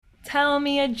Tell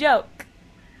me a joke.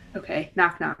 Okay,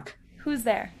 knock knock. Who's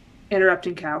there?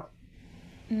 Interrupting cow.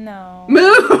 No.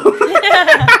 Moo!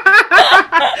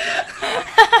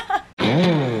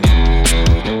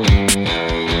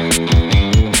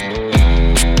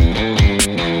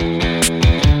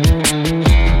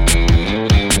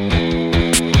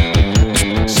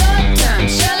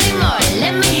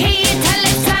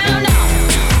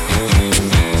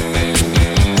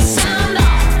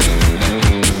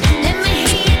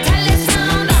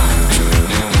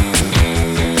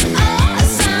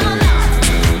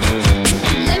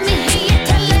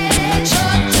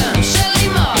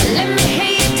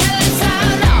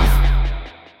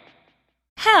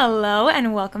 Hello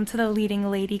and welcome to the Leading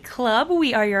Lady Club.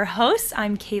 We are your hosts.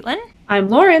 I'm Caitlin. I'm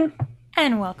Lauren.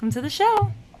 And welcome to the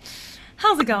show.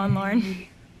 How's it going, Lauren?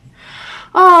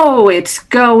 Oh, it's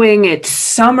going. It's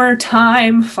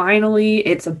summertime, finally.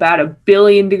 It's about 1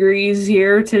 billion degrees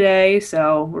here today,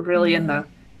 so we're really in the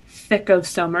thick of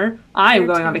summer. I'm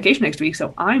going on vacation next week,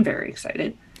 so I'm very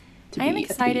excited to be I am at the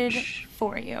excited beach.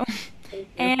 for you.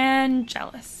 And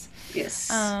jealous. Yes.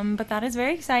 But that is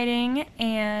very exciting,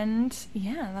 and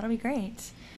yeah, that'll be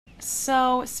great.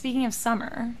 So, speaking of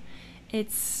summer,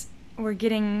 we're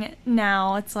getting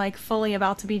now, it's like fully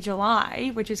about to be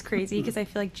July, which is crazy because I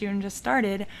feel like June just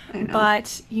started. I know.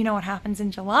 But you know what happens in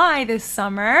July this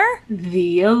summer?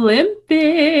 The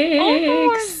Olympics.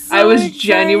 Oh, I'm so I was excited.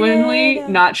 genuinely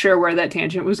not sure where that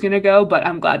tangent was going to go, but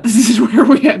I'm glad this is where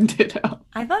we ended up.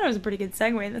 I thought it was a pretty good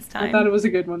segue this time. I thought it was a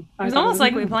good one. It was almost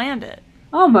like we planned it.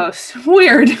 Almost.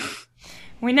 Weird.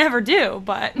 We never do,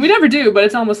 but... We never do, but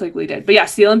it's almost like we did. But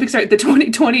yes, the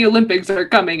 2020 Olympics are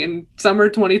coming in summer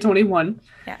 2021.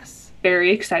 Yes.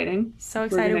 Very exciting. So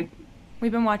excited.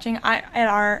 We've been watching, in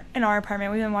our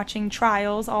apartment, we've been watching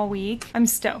trials all week. I'm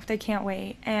stoked. I can't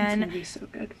wait. And it's gonna be so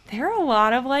good. There are a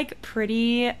lot of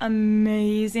pretty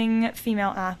amazing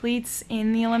female athletes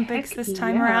in the Olympics this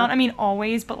time around. I mean,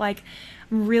 always, but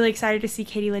I'm really excited to see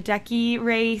Katie Ledecky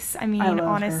race. I mean,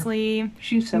 honestly, her.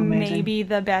 She's so amazing. Maybe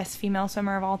the best female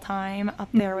swimmer of all time, up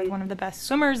there with one of the best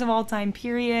swimmers of all time,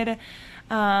 period.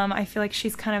 I feel like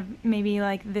she's kind of maybe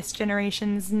this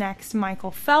generation's next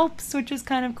Michael Phelps, which is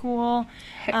kind of cool.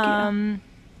 Heck yeah.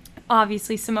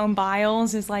 Obviously, Simone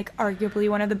Biles is arguably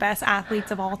one of the best athletes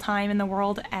of all time in the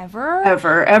world ever.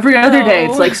 Every other day,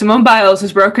 it's like Simone Biles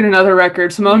has broken another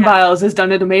record. Simone Biles has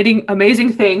done an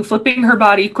amazing thing, flipping her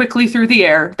body quickly through the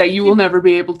air that you will never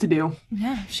be able to do.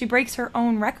 Yeah, she breaks her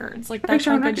own records. That's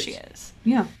how good she is.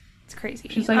 Yeah. It's crazy.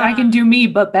 She's I can do me,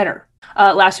 but better.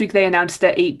 Last week, they announced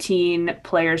the 18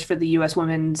 players for the U.S.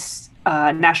 women's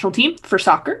national team for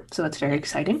soccer, so that's very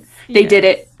exciting. They did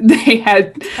it. They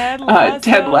had Ted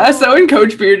Lasso and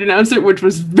Coach Beard announce it, which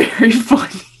was very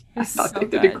funny. I thought they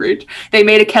did a great. They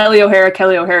made a Kelly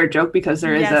O'Hara joke because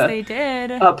there is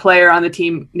a player on the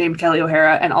team named Kelly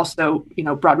O'Hara, and also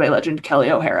Broadway legend Kelly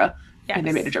O'Hara. Yes. And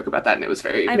they made a joke about that, and it was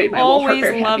made my little heart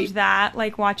very happy. I've always loved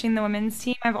that. Watching the women's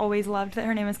team, I've always loved that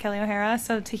her name is Kelly O'Hara.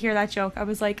 So to hear that joke, I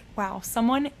was like, wow,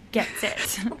 someone gets it.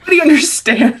 Somebody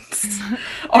understands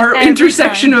our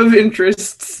intersection of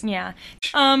interests. Yeah.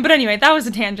 But anyway, that was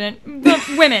a tangent.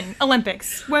 Women,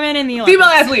 Olympics. Women in the Olympics.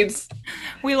 Female athletes.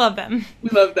 We love them.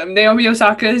 We love them. Naomi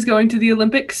Osaka is going to the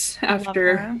Olympics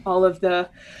after all of the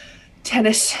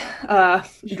tennis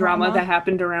drama that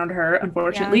happened around her,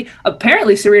 unfortunately. Yeah.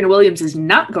 Apparently, Serena Williams is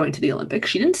not going to the Olympics.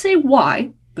 She didn't say why,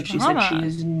 but she said she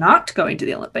is not going to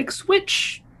the Olympics,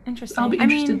 which interesting. I'll be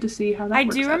interested to see how that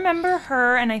works out. I do remember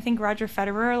her and I think Roger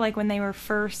Federer, when they were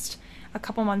first a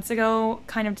couple months ago,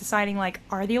 kind of deciding,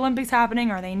 are the Olympics happening?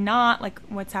 Are they not?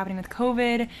 What's happening with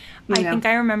COVID? Yeah. I think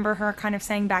I remember her kind of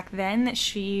saying back then that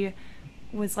she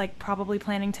was probably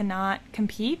planning to not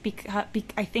compete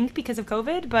I think because of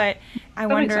COVID, but I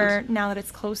wonder now that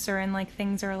it's closer and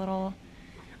things are a little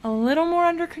more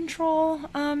under control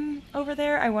over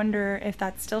there. I wonder if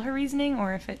that's still her reasoning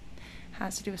or if it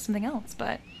has to do with something else,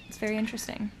 but it's very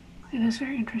interesting. It is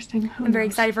very interesting. I'm very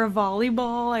excited for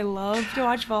volleyball. I love to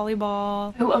watch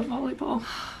volleyball. I love volleyball.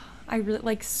 I really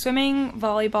like swimming,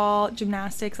 volleyball,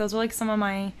 gymnastics. Those are some of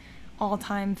my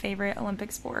all-time favorite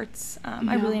Olympic sports.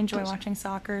 I really enjoy watching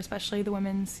soccer, especially the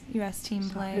women's U.S. team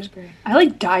play. Great. I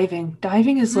like diving.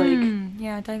 Diving is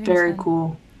diving very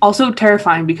cool. Also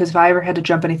terrifying because if I ever had to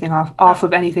jump anything off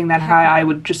of anything that high, I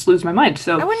would just lose my mind.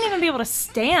 So I wouldn't even be able to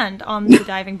stand on the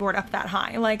diving board up that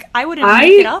high. I wouldn't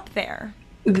make it up there.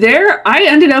 I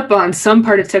ended up on some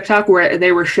part of TikTok where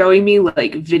they were showing me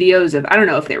videos of, I don't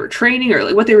know if they were training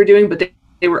or what they were doing, but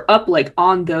they were up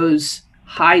on those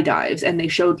high dives and they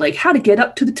showed how to get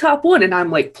up to the top one, and I'm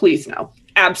like, please no,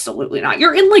 absolutely not.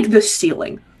 You're in the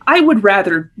ceiling. I would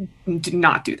rather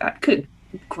not do that. Good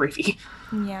gravy.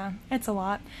 Yeah, it's a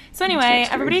lot. So anyway,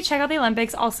 everybody check out the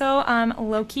Olympics. Also,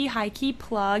 low-key, high-key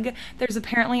plug. There's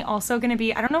apparently also going to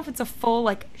be, I don't know if it's a full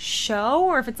like show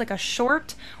or if it's like a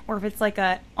short or if it's like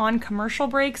a on commercial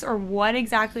breaks or what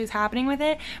exactly is happening with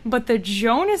it. But the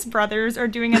Jonas Brothers are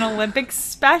doing an Olympic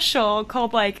special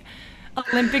called like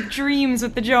Olympic Dreams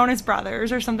with the Jonas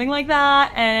Brothers or something like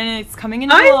that, and it's coming in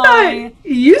July. I thought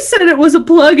you said it was a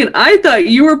plug, and I thought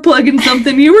you were plugging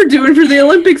something you were doing for the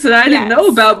Olympics that I didn't know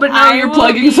about, but now you're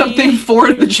plugging something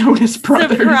for the Jonas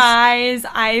Brothers. Surprise!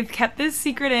 I've kept this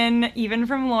secret in, even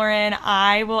from Lauren.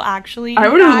 I will actually I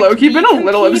would have low-key been a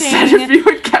little upset if you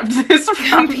had kept this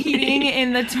from competing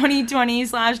in the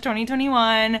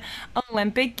 2020/2021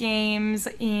 Olympic Games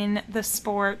in the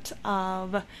sport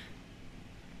of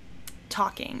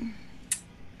talking.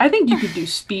 I think you could do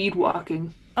speed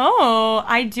walking. Oh,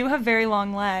 I do have very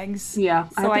long legs. Yeah,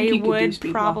 so I would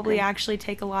probably actually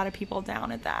take a lot of people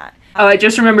down at that. Oh, I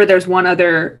just remember there's one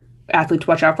other athlete to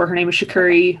watch out for. Her name is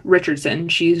Sha'Carri Richardson.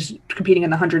 She's competing in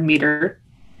the 100-meter,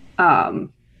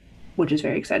 which is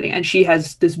very exciting. And she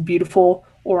has this beautiful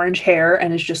orange hair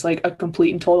and is just like a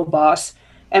complete and total boss.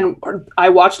 And I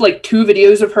watched like 2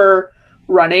 videos of her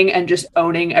running and just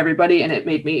owning everybody, and it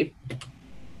made me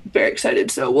very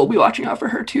excited. So we'll be watching out for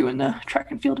her too in the track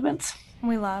and field events.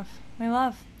 We love.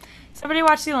 So everybody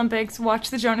watch the Olympics, watch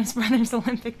the Jonas Brothers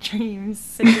Olympic Dreams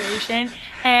situation,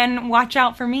 and watch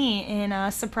out for me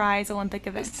in surprise Olympic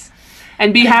events.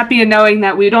 And be happy in knowing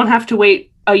that we don't have to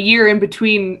wait a year in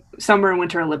between Summer and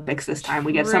Winter Olympics this time.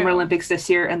 We get Summer Olympics this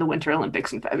year and the Winter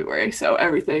Olympics in February. So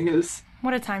everything is...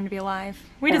 What a time to be alive.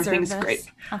 We deserve this.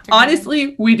 Great.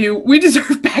 Honestly, we do. We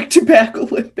deserve back-to-back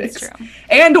Olympics. That's true.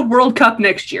 And a World Cup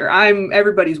next year.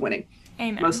 Everybody's winning.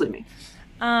 Amen. Mostly me.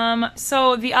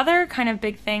 So the other kind of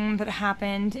big thing that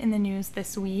happened in the news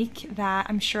this week that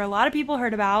I'm sure a lot of people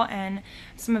heard about, and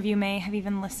some of you may have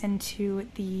even listened to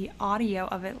the audio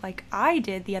of it like I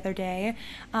did the other day,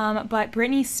 but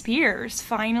Britney Spears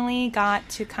finally got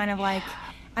to kind of like...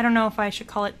 I don't know if I should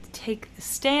call it take the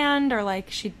stand or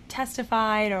like she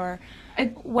testified or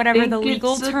whatever the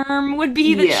legal term would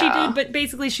be that she did. But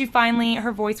basically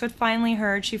her voice was finally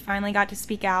heard. She finally got to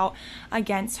speak out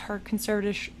against her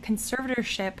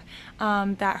conservatorship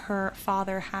that her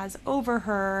father has over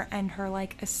her and her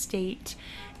like estate.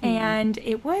 And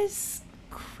it was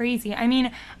crazy. I mean,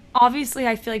 obviously,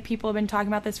 I feel like people have been talking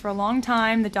about this for a long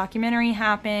time. The documentary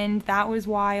happened. That was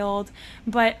wild.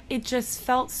 But it just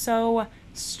felt so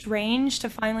strange to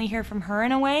finally hear from her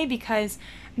in a way, because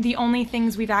the only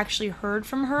things we've actually heard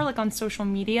from her, like on social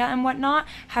media and whatnot,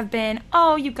 have been,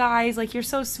 oh, you guys, like, you're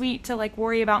so sweet to, like,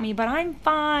 worry about me, but I'm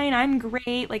fine, I'm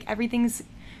great, like, everything's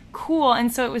cool.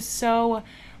 And so it was so,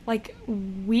 like,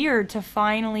 weird to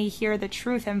finally hear the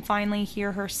truth and finally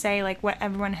hear her say, like, what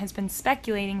everyone has been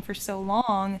speculating for so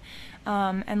long,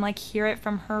 and, like, hear it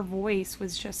from her voice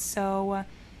was just so...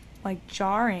 like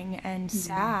jarring and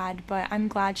sad, but I'm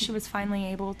glad she was finally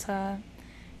able to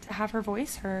have her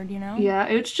voice heard, you know? Yeah,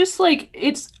 it's just like,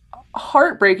 it's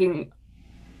heartbreaking.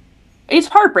 It's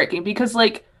heartbreaking because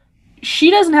like she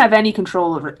doesn't have any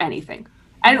control over anything.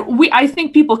 And I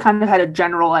think people kind of had a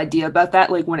general idea about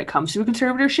that, like when it comes to a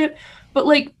conservatorship, but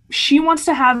like she wants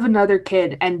to have another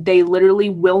kid and they literally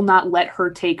will not let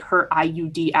her take her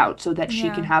IUD out so that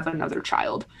she can have another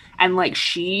child. And like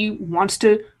she wants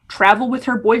to travel with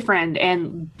her boyfriend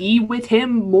and be with him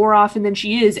more often than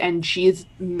she is, and she is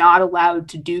not allowed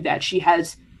to do that. She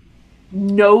has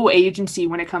no agency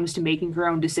when it comes to making her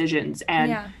own decisions.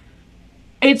 And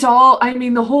it's all, I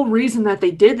mean, the whole reason that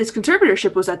they did this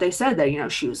conservatorship was that they said that, you know,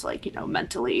 she was like, you know,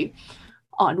 mentally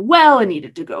unwell and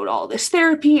needed to go to all this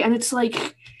therapy. And it's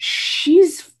like,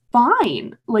 she's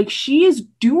fine. Like, she is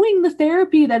doing the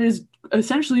therapy that is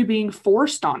essentially being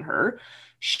forced on her.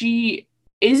 She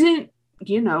isn't,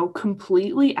 you know,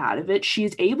 completely out of it.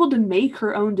 She's able to make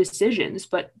her own decisions,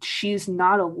 but she's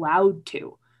not allowed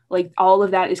to. Like, all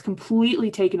of that is completely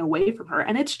taken away from her.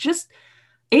 And it's just,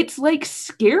 it's like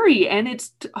scary, and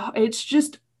it's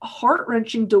just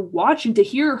heart-wrenching to watch and to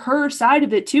hear her side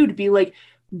of it too, to be like,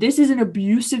 this is an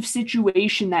abusive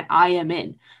situation that I am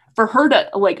in. For her to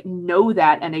like know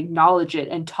that and acknowledge it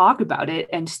and talk about it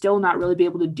and still not really be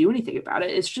able to do anything about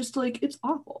it, it's just like, it's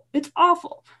awful. It's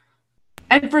awful.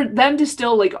 And for them to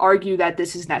still like argue that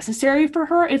this is necessary for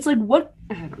her, it's like, what,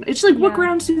 I don't know, it's like, what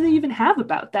grounds do they even have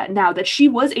about that now that she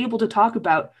was able to talk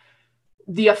about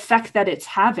the effect that it's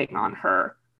having on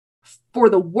her for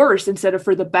the worse instead of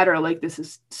for the better, like this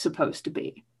is supposed to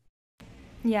be?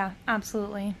 Yeah,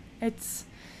 absolutely. It's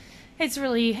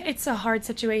a hard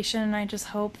situation, and I just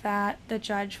hope that the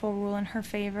judge will rule in her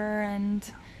favor.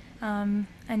 And and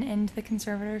end the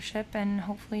conservatorship, and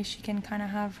hopefully she can kind of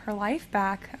have her life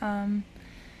back.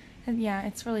 Yeah,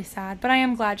 it's really sad, but I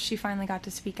am glad she finally got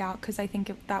to speak out, because I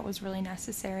think that was really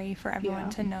necessary for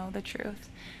everyone to know the truth.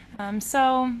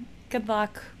 So good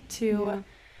luck to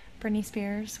Britney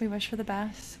Spears. We wish her the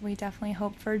best. We definitely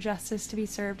hope for justice to be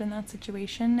served in that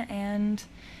situation, and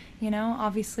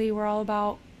obviously we're all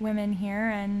about women here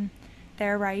and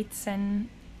their rights and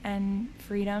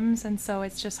freedoms, and so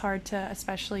it's just hard to,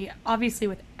 especially obviously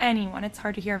with anyone, it's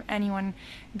hard to hear of anyone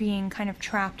being kind of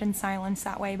trapped in silence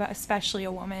that way, but especially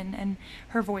a woman, and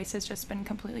her voice has just been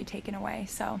completely taken away.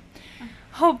 So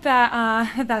hope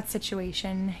that that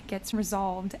situation gets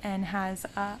resolved and has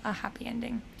a happy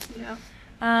ending.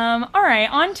 All right,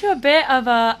 on to a bit of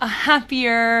a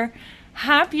happier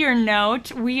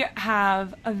note. We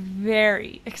have a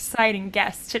very exciting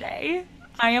guest today.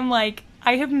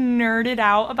 I have nerded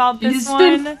out about this one.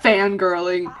 He's been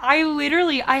fangirling.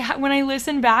 When I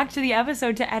listened back to the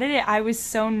episode to edit it, I was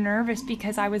so nervous,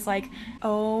 because I was like,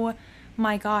 oh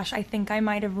my gosh, I think I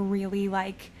might have really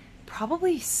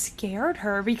probably scared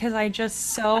her, because I just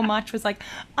so much was like,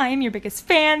 I am your biggest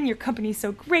fan, your company's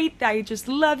so great, I just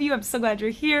love you, I'm so glad you're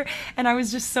here, and I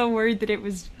was just so worried that it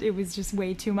was just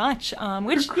way too much.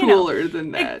 Which you're cooler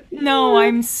than that. No,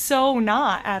 I'm so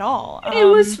not at all. It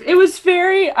was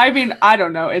very, I mean, I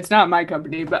don't know, it's not my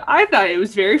company, but I thought it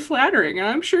was very flattering, and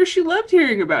I'm sure she loved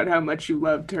hearing about how much you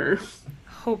loved her.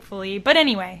 Hopefully. But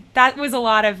anyway, that was a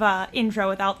lot of intro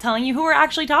without telling you who we're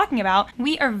actually talking about.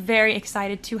 We are very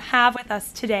excited to have with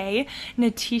us today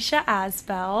Natisha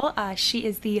Asbell. She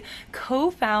is the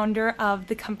co-founder of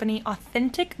the company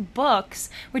Authentic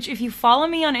Books, which, if you follow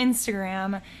me on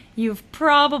Instagram, you've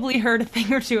probably heard a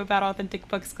thing or two about Authentic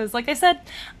Books, because like I said,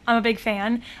 I'm a big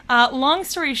fan. Long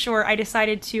story short, I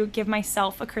decided to give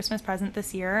myself a Christmas present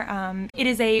this year. It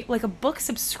is a book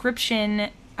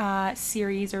subscription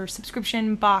series or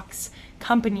subscription box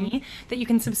company that you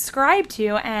can subscribe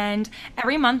to, and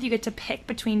every month you get to pick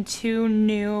between two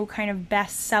new kind of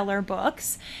bestseller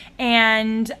books,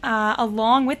 and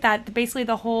along with that, basically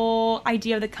the whole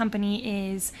idea of the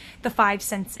company is the 5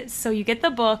 senses. So you get the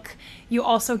book, you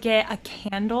also get a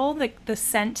candle, the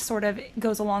scent sort of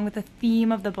goes along with the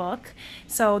theme of the book,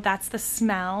 so that's the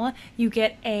smell. You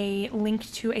get a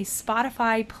link to a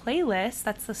Spotify playlist,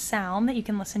 that's the sound that you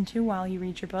can listen to while you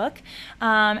read your book,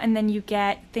 and then you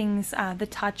get things, the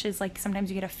touch is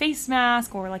sometimes you get a face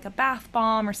mask or a bath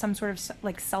bomb or some sort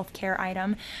of self-care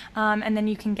item, and then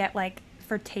you can get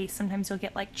for taste, sometimes you'll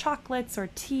get chocolates or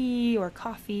tea or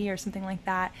coffee or something like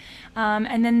that,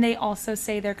 and then they also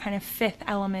say their kind of 5th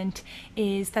element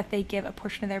is that they give a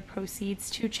portion of their proceeds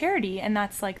to charity, and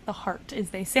that's the heart, as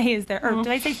they say, is their, or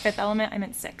did I say 5th element? I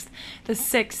meant 6th. The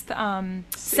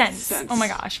 6th sense. Oh my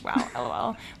gosh, wow,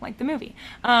 lol, like the movie.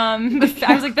 I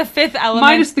was the 5th element,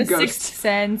 minus the 6th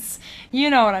sense. You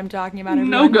know what I'm talking about,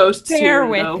 everyone. No ghosts Bear here,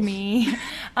 with though. me.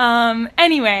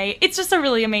 Anyway, it's just a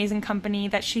really amazing company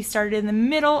that she started in the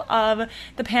middle of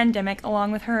the pandemic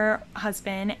along with her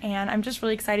husband, and I'm just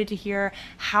really excited to hear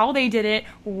how they did it,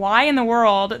 why in the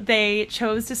world they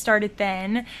chose to start it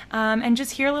then, and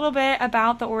just hear a little bit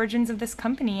about the origins of this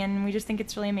company. And we just think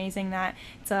it's really amazing that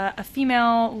it's a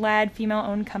female-led,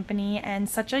 female-owned company, and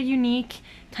such a unique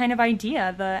kind of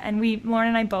idea. Lauren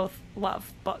and I both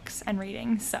love books and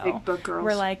reading, so big book girls.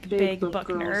 We're big book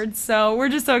nerds, so we're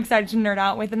just so excited to nerd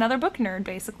out with another book nerd,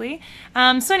 basically.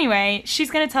 So anyway,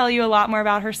 she's going to tell you a lot more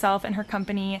about herself and her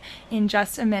company in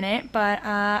just a minute, but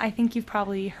I think you've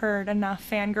probably heard enough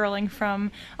fangirling from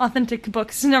Authentic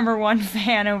Books #1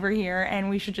 fan over here, and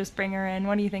we should just bring her in.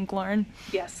 What do you think, Lauren?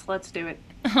 Yes, let's do it.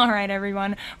 All right,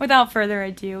 everyone. Without further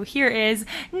ado, here is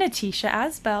Natisha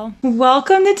Asbell.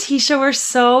 Welcome, Natisha. We're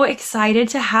so excited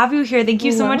to have you here. Thank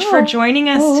you so much for joining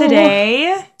us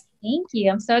today. Thank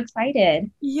you. I'm so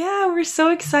excited. Yeah, we're so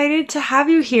excited to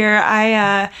have you here.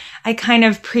 I kind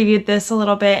of previewed this a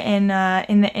little bit in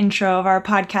the intro of our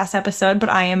podcast episode, but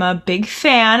I am a big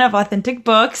fan of Authentic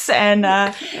Books and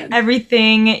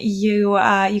everything you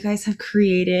guys have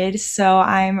created. So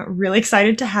I'm really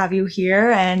excited to have you here,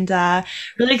 and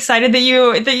really excited that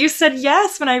you said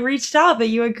yes when I reached out, that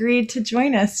you agreed to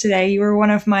join us today. You were one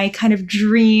of my kind of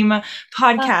dream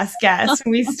podcast guests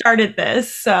when we started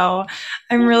this. So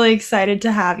I'm really excited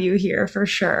to have you here for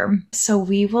sure. So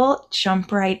we will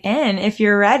jump right in if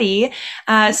you're ready.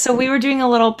 So we were doing a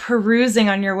little perusing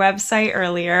on your website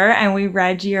earlier, and we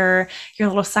read your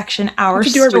little section, Our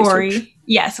Story.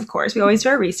 Yes, of course. We always do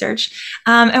our research.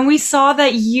 And we saw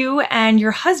that you and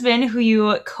your husband, who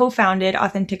you co-founded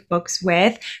Authentic Books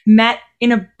with, met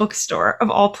in a bookstore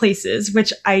of all places,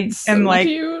 which I am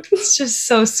cute. It's just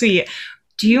so sweet.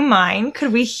 do you mind?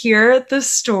 Could we hear the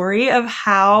story of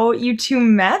how you two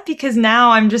met? Because now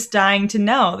I'm just dying to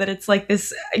know that it's like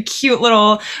this cute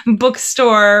little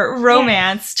bookstore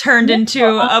romance turned into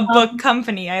a book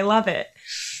company. I love it.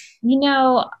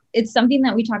 It's something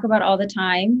that we talk about all the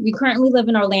time. We currently live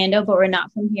in Orlando, but we're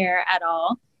not from here at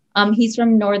all. He's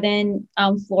from northern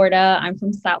Florida. I'm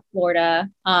from South Florida.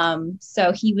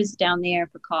 So he was down there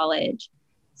for college.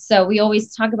 So we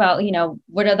always talk about,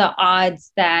 what are the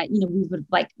odds that, we would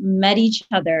like met each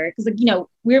other? Because,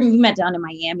 we met down in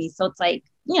Miami. So it's like,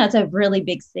 it's a really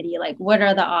big city. Like, what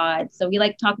are the odds? So we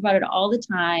like talk about it all the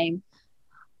time.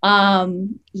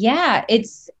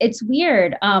 It's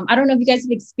weird. I don't know if you guys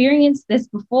have experienced this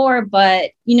before,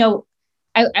 but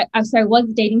I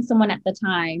was dating someone at the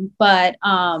time, but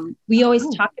we always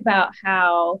talked about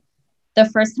how the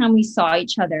first time we saw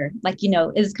each other, like,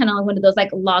 it's kind of like one of those like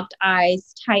locked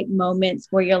eyes type moments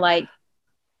where you're like,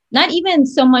 not even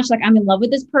so much like I'm in love with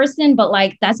this person, but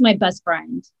like that's my best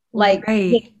friend. Like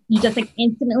you just like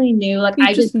instantly knew, like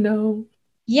I just know.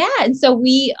 Yeah. And so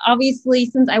we obviously,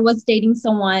 since I was dating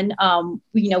someone,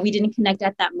 we didn't connect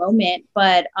at that moment,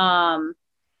 but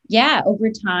over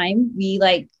time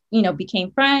we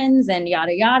became friends and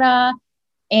yada, yada.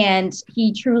 And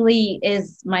he truly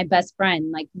is my best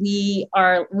friend. Like we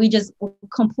just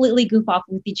completely goof off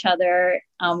with each other.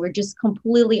 We're just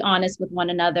completely honest with one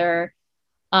another.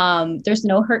 There's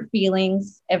no hurt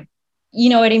feelings. If you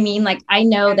know what I mean? Like I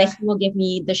know that he will give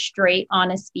me the straight,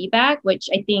 honest feedback, which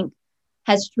I think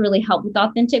has truly helped with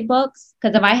authentic books.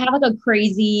 Because if I have like a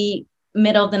crazy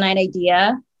middle of the night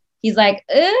idea, he's like,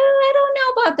 I don't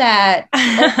know about that.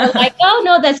 Or like, oh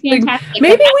no, that's fantastic.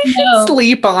 Maybe we should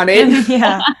sleep on it.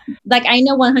 Yeah. Like I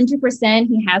know 100%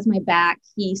 he has my back.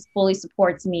 He fully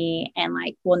supports me and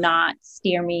like will not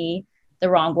steer me the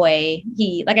wrong way.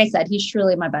 Like I said, he's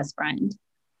truly my best friend.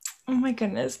 Oh my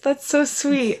goodness, that's so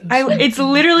sweet. It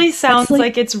literally sounds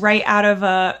like it's right out of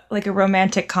a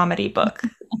romantic comedy book.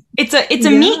 It's a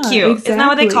meet cute. Exactly. Isn't that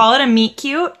what they call it? A meet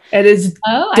cute? It is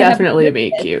definitely a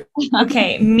meet cute.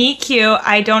 Okay, meet cute.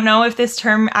 I don't know if this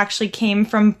term actually came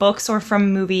from books or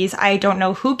from movies. I don't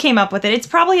know who came up with it. It's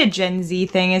probably a Gen Z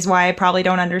thing is why I probably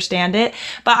don't understand it.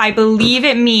 But I believe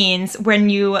it means when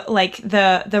you like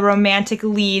the romantic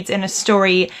leads in a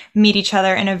story meet each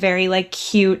other in a very like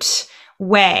cute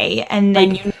way, and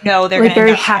then they're like gonna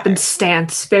very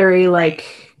happenstance, very like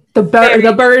the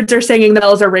birds are singing, the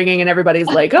bells are ringing, and everybody's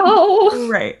like, oh,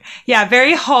 right, yeah,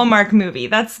 very Hallmark movie.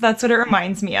 That's what it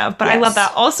reminds me of. But yes. I love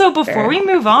that. Also, before we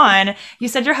move on, you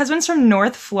said your husband's from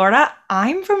North Florida.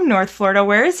 I'm from North Florida.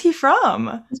 Where is he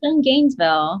from? He's from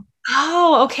Gainesville.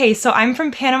 Oh, okay. So I'm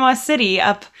from Panama City,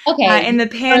 up in the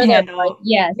Panhandle.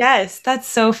 Yes, that's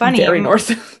so funny. Very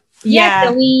north. Yeah,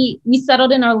 so we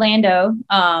settled in Orlando.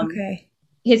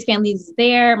 His family's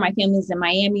there. My family's in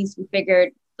Miami. So we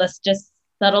figured let's just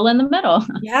settle in the middle.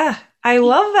 Yeah, I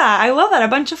love that. A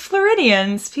bunch of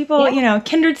Floridians, people,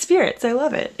 kindred spirits. I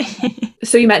love it.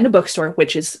 So you met in a bookstore,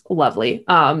 which is lovely.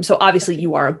 So obviously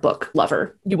you are a book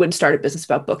lover. You wouldn't start a business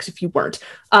about books if you weren't.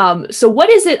 So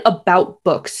what is it about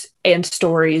books and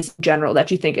stories in general that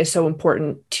you think is so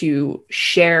important to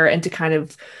share and to kind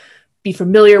of be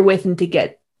familiar with and to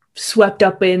get swept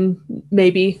up in,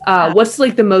 maybe? What's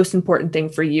like the most important thing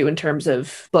for you in terms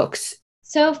of books?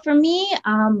 So for me,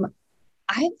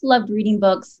 I've loved reading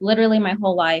books literally my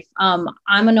whole life. I'm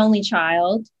an only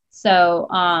child. So,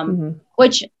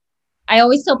 which I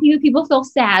always tell people feel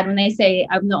sad when they say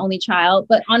I'm the only child,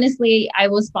 but honestly, I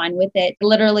was fine with it.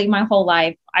 Literally my whole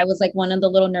life, I was like one of the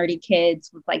little nerdy kids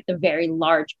with like the very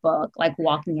large book, like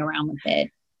walking around with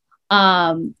it.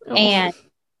 And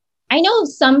I know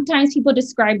sometimes people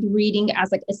describe reading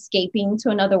as like escaping to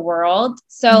another world.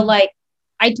 So like,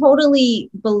 I totally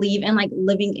believe in like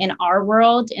living in our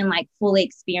world and like fully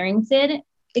experiencing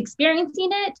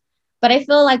it. But I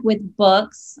feel like with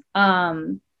books,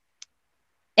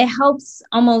 it helps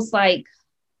almost like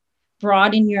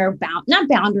broaden your not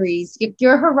boundaries,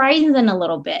 your horizon a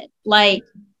little bit. Like,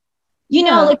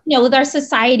 with our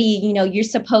society, you're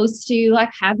supposed to like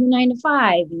have your 9 to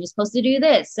 5 and you're supposed to do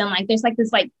this. And like, there's like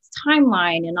this like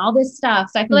timeline and all this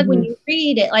stuff. So I feel like when you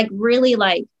read it, like really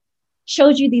like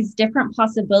shows you these different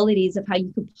possibilities of how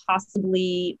you could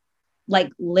possibly like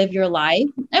live your life.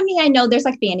 I mean, I know there's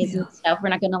like fantasy and stuff. We're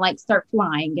not going to like start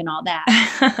flying and all that.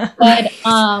 But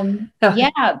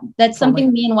that's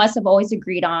something me and Wes have always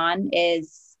agreed on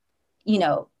is,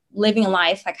 living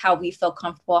life, like how we feel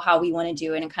comfortable, how we want to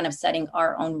do it, and kind of setting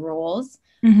our own rules.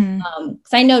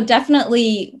 Because I know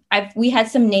definitely we had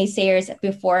some naysayers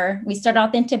before we started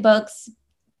Authentic Books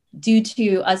due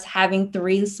to us having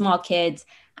 3 small kids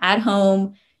at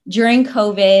home, during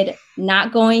COVID,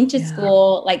 not going to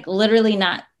school, like literally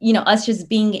not, us just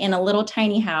being in a little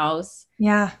tiny house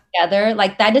together.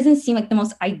 Like that doesn't seem like the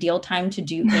most ideal time to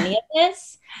do any of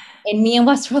this. And me and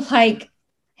Wes were like,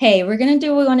 hey, we're going to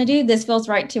do what we want to do. This feels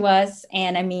right to us.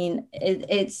 And I mean,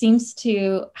 it seems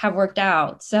to have worked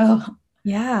out. So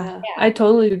yeah, I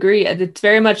totally agree. It's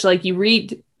very much like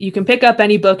you can pick up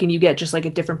any book and you get just like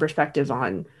a different perspective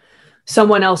on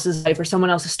someone else's life or someone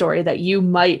else's story that you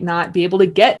might not be able to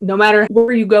get no matter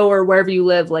where you go or wherever you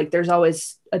live. Like there's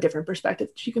always a different perspective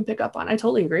that you can pick up on. I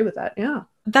totally agree with that. Yeah.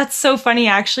 That's so funny,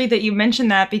 actually, that you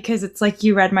mentioned that, because it's like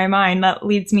you read my mind. That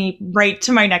leads me right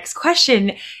to my next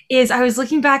question. Is I was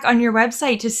looking back on your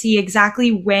website to see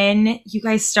exactly when you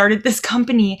guys started this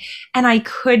company, and I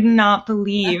could not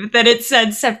believe that it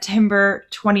said September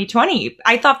 2020.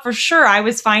 I thought for sure I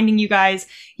was finding you guys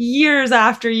years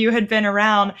after you had been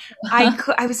around. I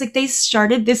was like, they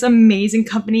started this amazing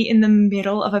company in the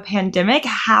middle of a pandemic.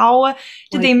 How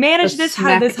did they manage this?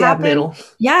 How did this happen? Middle.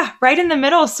 Yeah, right in the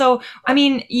middle. So, I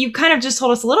mean, you kind of just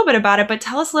told us a little bit about it, but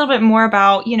tell us a little bit more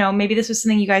about, maybe this was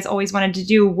something you guys always wanted to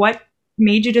do. What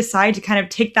made you decide to kind of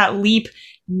take that leap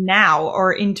now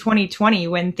or in 2020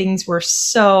 when things were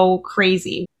so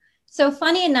crazy? So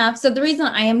funny enough, so the reason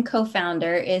I am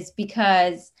co-founder is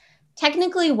because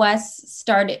technically Wes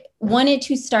wanted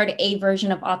to start a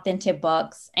version of Authentic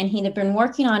Books, and he'd been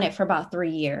working on it for about 3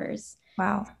 years.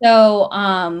 Wow. So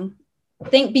I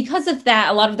think because of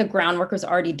that, a lot of the groundwork was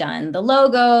already done. The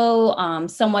logo,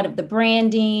 somewhat of the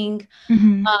branding.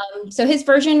 Mm-hmm. So his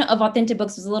version of Authentic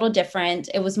Books was a little different.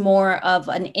 It was more of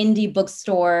an indie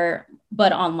bookstore,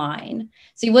 but online.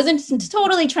 So he wasn't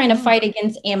totally trying to fight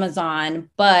against Amazon,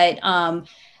 but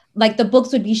like the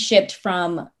books would be shipped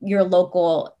from your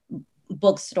local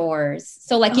bookstores.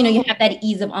 So like, you have that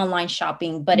ease of online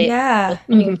shopping, but it was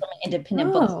coming from an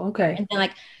independent bookstore. Okay. And then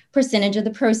like percentage of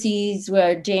the proceeds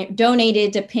were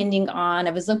donated depending on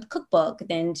if it was a cookbook,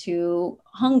 then to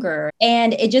hunger.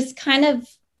 And it just kind of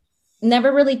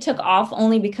never really took off,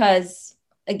 only because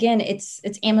again, it's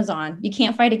Amazon. You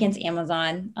can't fight against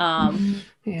Amazon.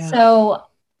 So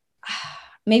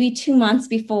maybe 2 months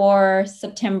before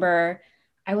September,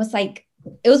 I was like,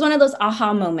 it was one of those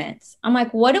aha moments. I'm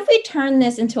like, what if we turn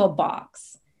this into a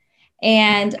box?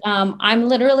 And I'm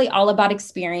literally all about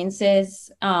experiences,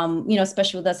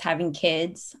 especially with us having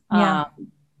kids,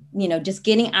 just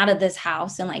getting out of this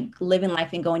house and like living life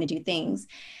and going to do things.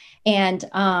 And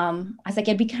I was like,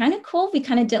 it'd be kind of cool if we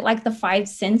kind of did like the 5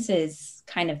 senses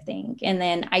kind of thing. And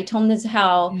then I told him this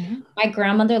how my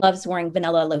grandmother loves wearing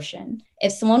vanilla lotion.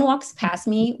 If someone walks past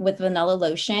me with vanilla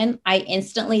lotion, I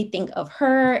instantly think of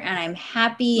her and I'm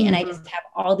happy and I just have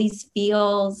all these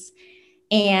feels.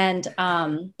 And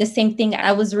the same thing,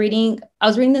 I was reading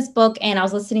this book and I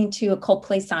was listening to a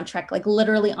Coldplay soundtrack, like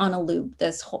literally on a loop,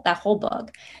 that whole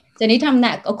book. So anytime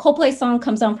that a Coldplay song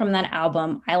comes on from that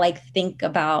album, I like think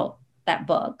about that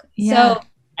book. So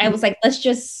I was like, let's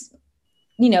just,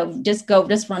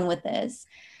 just run with this.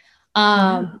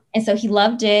 And so he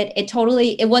loved it.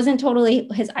 It wasn't totally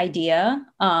his idea,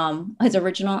 his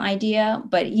original idea,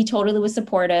 but he totally was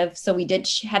supportive. So we did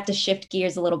have to shift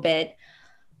gears a little bit.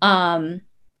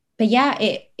 But yeah,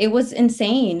 it was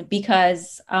insane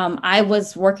because I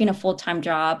was working a full-time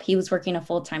job. He was working a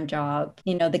full-time job.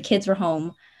 The kids were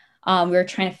home. We were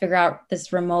trying to figure out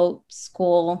this remote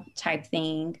school type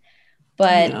thing.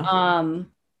 But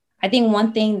I think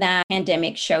one thing that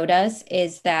pandemic showed us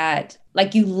is that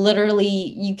like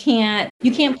you can't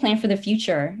plan for the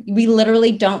future. We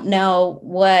literally don't know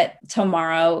what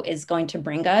tomorrow is going to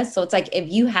bring us. So it's like,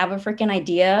 if you have a freaking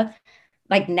idea,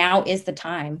 like now is the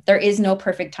time. There is no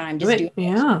perfect time. Just do it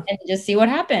and just see what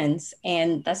happens.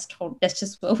 And that's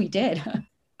just what we did.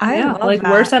 I love like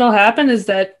that. Worst that'll happen is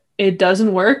that it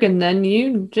doesn't work and then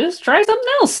you just try something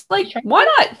else. Like, why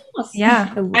not?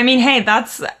 Yeah. I mean, hey,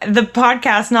 that's the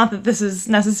podcast. Not that this is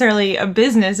necessarily a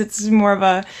business. It's more of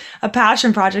a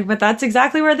passion project, but that's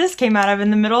exactly where this came out of, in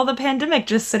the middle of the pandemic,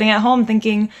 just sitting at home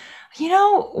thinking,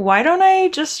 why don't I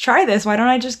just try this? Why don't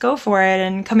I just go for it?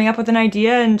 And coming up with an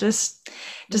idea and just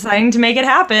deciding to make it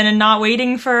happen and not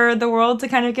waiting for the world to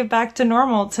kind of get back to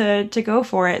normal to go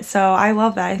for it. So I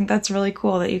love that. I think that's really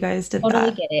cool that you guys did that.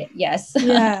 Totally get it. Yes.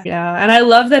 Yeah. Yeah. And I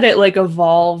love that it like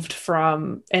evolved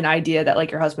from an idea that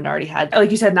like your husband already had. Like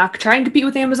you said, not try and compete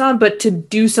with Amazon, but to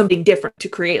do something different, to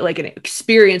create like an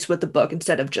experience with the book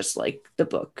instead of just like the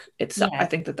book itself. Yeah. I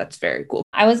think that that's very cool.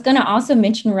 I was going to also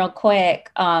mention real quick,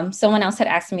 someone else had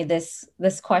asked me this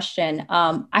question.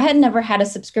 I had never had a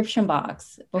subscription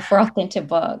box before Authentic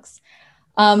Books.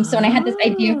 So when I had this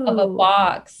idea of a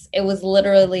box, it was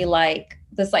literally like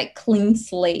this like clean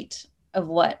slate of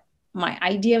what my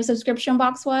idea of subscription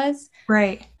box was.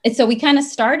 Right. And so we kind of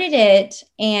started it,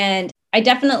 and I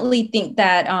definitely think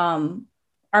that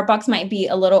our box might be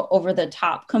a little over the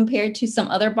top compared to some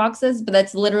other boxes, but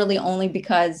that's literally only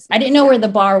because I didn't know where the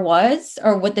bar was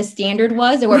or what the standard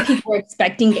was or what people were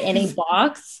expecting in a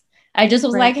box. I just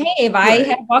was like, hey, if I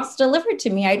had a box delivered to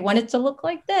me, I'd want it to look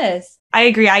like this. I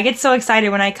agree. I get so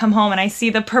excited when I come home and I see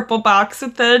the purple box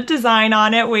with the design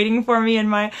on it waiting for me,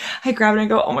 and I grab it and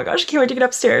go, oh my gosh, I can't wait to get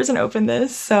upstairs and open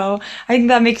this. So I think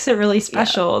that makes it really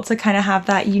special to kind of have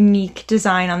that unique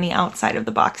design on the outside of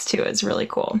the box too. It's really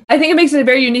cool. I think it makes it a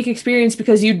very unique experience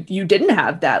because you didn't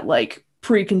have that like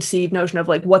preconceived notion of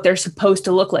like what they're supposed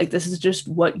to look like. This is just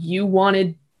what you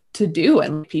wanted to do,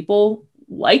 and people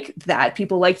like that.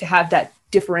 People like to have that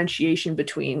differentiation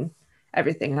between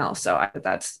everything else. So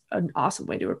that's an awesome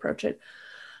way to approach it.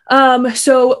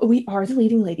 So we are the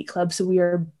Leading Lady Club. So we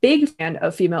are a big fan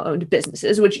of female-owned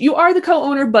businesses, which you are the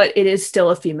co-owner, but it is still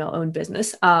a female-owned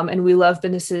business. And we love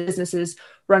businesses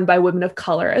run by women of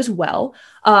color as well.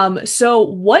 So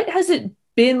what has it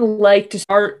been like to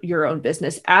start your own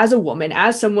business as a woman,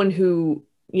 as someone who,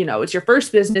 you know, it's your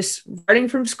first business starting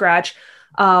from scratch?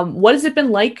 What has it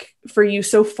been like for you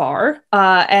so far?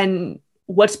 And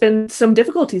what's been some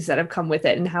difficulties that have come with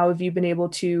it, and how have you been able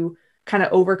to kind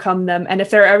of overcome them? And if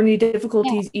there are any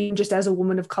difficulties, even just as a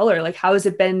woman of color, like how has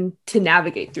it been to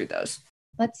navigate through those?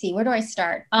 Let's see, where do I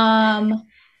start?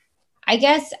 I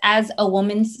guess as a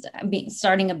woman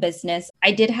starting a business,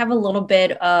 I did have a little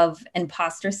bit of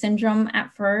imposter syndrome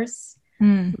at first.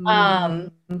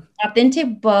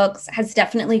 Authentic Books has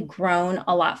definitely grown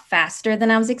a lot faster than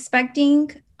I was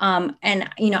expecting. And,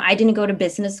 you know, I didn't go to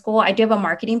business school. I do have a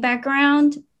marketing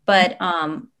background, but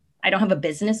I don't have a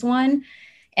business one.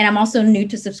 And I'm also new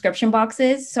to subscription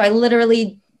boxes. So I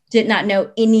literally did not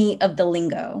know any of the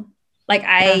lingo. Like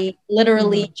I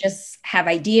literally just have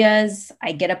ideas.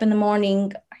 I get up in the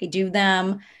morning, I do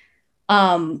them.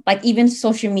 Like even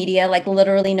social media, like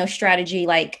literally no strategy.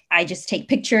 Like I just take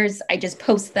pictures, I just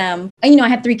post them. And, you know, I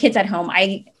have 3 kids at home.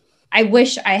 I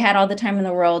wish I had all the time in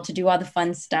the world to do all the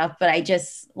fun stuff, but I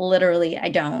just literally, I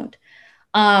don't.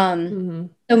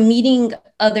 So meeting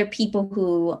other people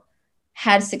who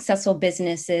had successful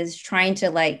businesses, trying to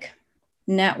like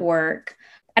network,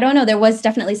 I don't know, there was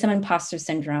definitely some imposter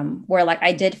syndrome where like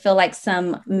I did feel like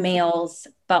some males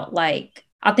felt like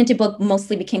Authentic Book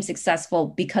mostly became successful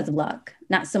because of luck,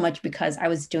 not so much because I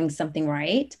was doing something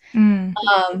right.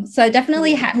 So it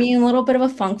definitely had me in a little bit of a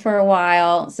funk for a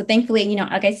while. So thankfully, you know,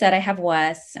 like I said, I have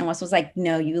Wes, and Wes was like,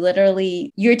 no,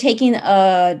 you're taking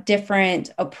a different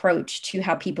approach to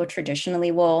how people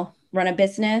traditionally will run a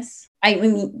business. I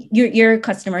mean, you're a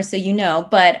customer, so you know,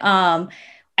 but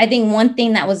I think one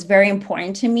thing that was very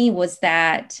important to me was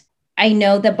that I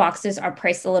know the boxes are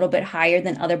priced a little bit higher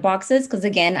than other boxes because,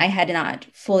 again, I had not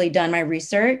fully done my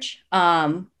research.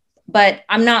 But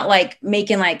I'm not like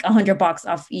making like $100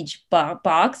 off each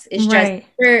box. It's just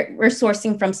we're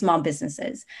sourcing from small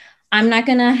businesses. I'm not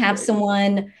going to have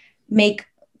someone make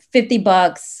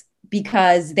 $50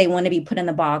 because they want to be put in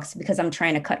the box because I'm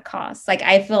trying to cut costs. Like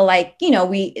I feel like, you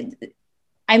know,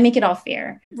 I make it all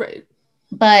fair. Right.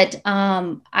 But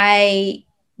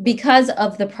because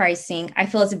of the pricing, I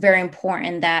feel it's very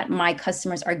important that my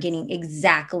customers are getting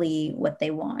exactly what they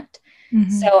want.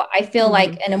 So I feel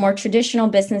like in a more traditional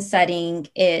business setting,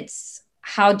 it's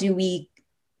how do we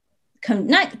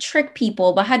not trick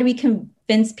people, but how do we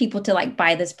convince people to like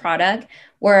buy this product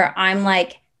where I'm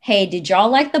like, hey, did y'all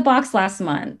like the box last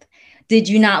month? Did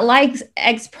you not like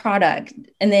X product?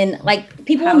 And then like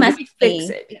people will message me.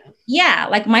 Yeah,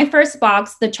 like my first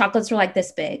box, the chocolates were like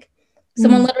this big.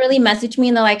 Someone literally messaged me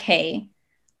and they're like, hey,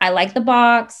 I like the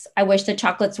box. I wish the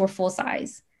chocolates were full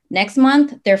size. Next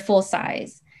month, they're full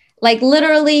size. Like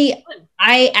literally,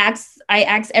 I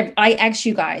asked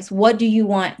you guys, what do you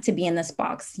want to be in this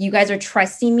box? You guys are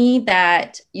trusting me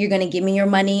that you're going to give me your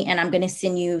money and I'm going to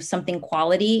send you something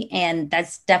quality. And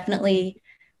that's definitely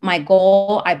my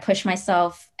goal. I push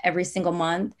myself every single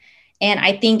month. And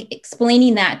I think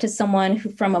explaining that to someone who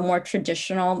from a more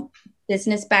traditional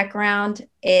business background,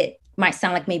 it might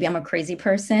sound like maybe I'm a crazy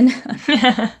person.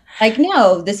 Like,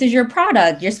 no, this is your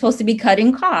product. You're supposed to be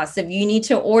cutting costs. If you need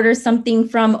to order something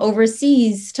from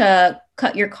overseas to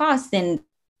cut your costs, then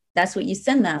that's what you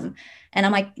send them. And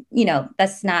I'm like, you know,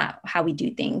 that's not how we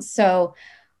do things. So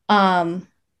I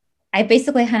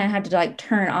basically kind of had to like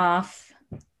turn off,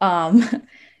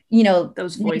 you know,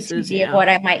 those voices, of what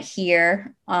I might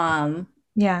hear. But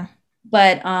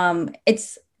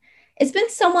it's been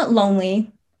somewhat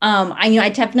lonely. I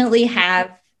definitely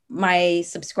have my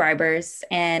subscribers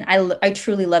and I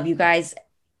truly love you guys.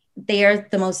 They are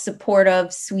the most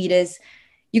supportive, sweetest,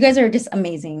 You guys are just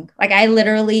amazing. Like I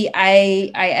literally,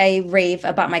 I rave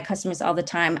about my customers all the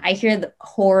time. I hear the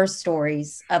horror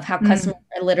stories of how customers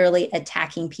are literally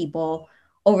attacking people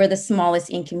over the smallest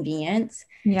inconvenience.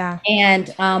 Yeah.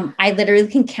 And I literally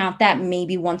can count that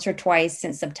maybe once or twice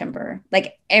since September.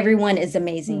 Like everyone is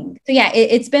amazing. So yeah,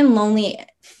 it's been lonely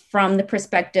from the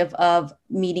perspective of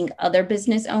meeting other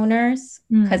business owners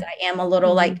because I am a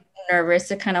little like nervous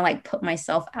to kind of like put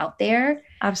myself out there.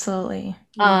 Absolutely.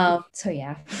 So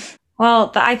yeah.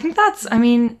 Well, I think I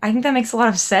think that makes a lot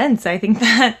of sense. I think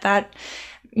that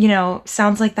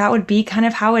sounds like that would be kind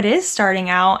of how it is starting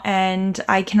out. And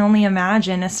I can only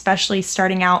imagine, especially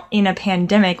starting out in a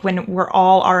pandemic when we're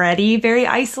all already very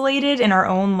isolated in our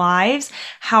own lives,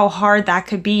 how hard that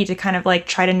could be to kind of like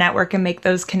try to network and make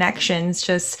those connections.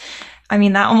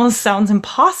 That almost sounds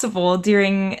impossible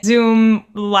during Zoom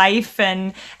life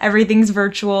and everything's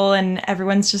virtual and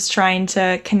everyone's just trying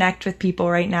to connect with people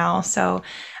right now. So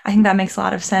I think that makes a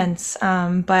lot of sense.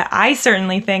 But I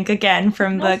certainly think, again,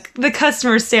 from the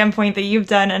customer standpoint, that you've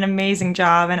done an amazing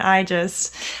job. And I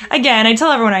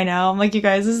tell everyone I know, I'm like, you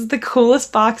guys, this is the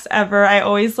coolest box ever. I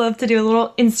always love to do a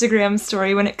little Instagram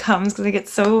story when it comes because I get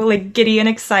so like giddy and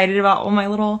excited about all my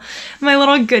little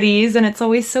goodies. And it's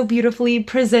always so beautifully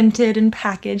presented and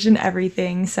packaged and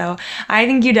everything. So I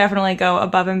think you definitely go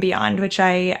above and beyond, which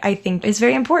I think is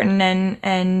very important. And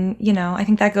I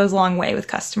think that goes a long way with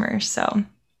customers. So.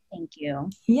 Thank you.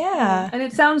 Yeah. And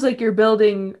it sounds like you're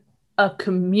building a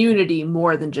community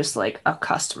more than just like a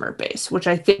customer base, which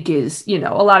I think is, a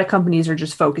lot of companies are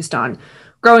just focused on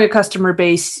growing a customer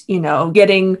base,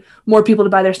 getting more people to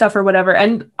buy their stuff or whatever.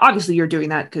 And obviously you're doing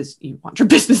that because you want your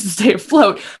business to stay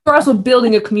afloat. You're also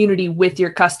building a community with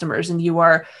your customers, and you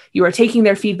are taking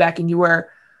their feedback, and you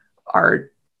are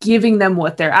giving them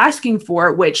what they're asking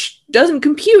for, which doesn't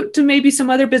compute to maybe some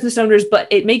other business owners, but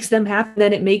it makes them happy.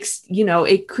 Then it makes,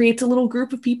 it creates a little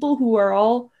group of people who are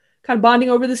all kind of bonding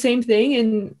over the same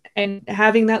thing and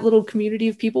having that little community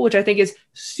of people, which I think is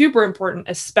super important,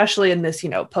 especially in this,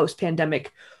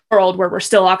 post-pandemic world where we're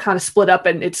still all kind of split up,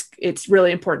 and it's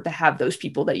really important to have those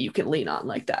people that you can lean on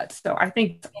like that. So I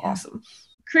think it's awesome.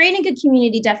 Creating a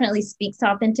community definitely speaks to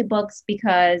Authentic Books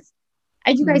because,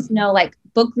 as you guys know, like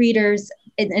book readers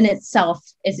in itself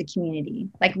is a community.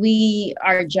 Like we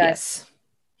are just,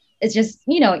 it's just,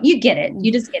 you get it.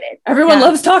 You just get it. Everyone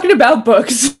loves talking about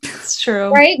books. It's true.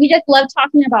 Right? We just love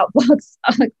talking about books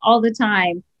all the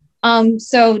time.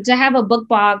 So to have a book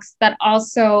box that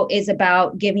also is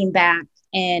about giving back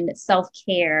and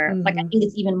self-care, like I think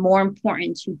it's even more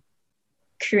important to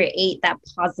create that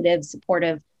positive,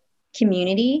 supportive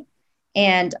community.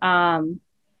 And I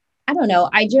don't know,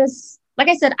 like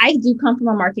I said, I do come from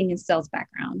a marketing and sales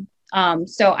background.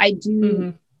 So I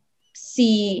do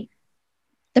see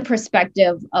the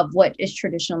perspective of what is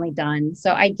traditionally done.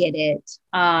 So I get it.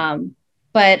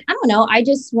 But I don't know, I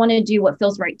just want to do what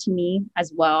feels right to me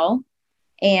as well.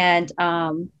 And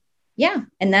and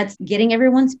that's getting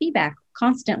everyone's feedback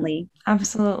constantly.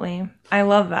 Absolutely. I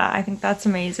love that. I think that's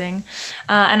amazing.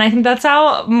 And I think that's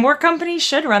how more companies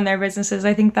should run their businesses.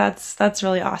 I think that's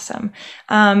really awesome.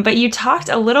 But you talked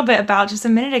a little bit about just a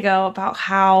minute ago about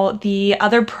how the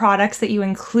other products that you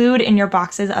include in your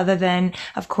boxes, other than,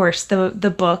 of course,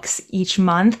 the books each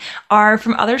month, are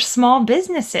from other small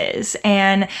businesses.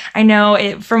 And I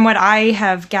know from what I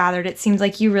have gathered, it seems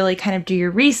like you really kind of do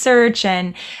your research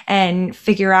and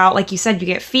figure out, like you said, you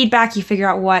get feedback, you figure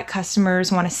out what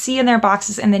customers want to see in their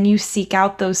boxes, and then you seek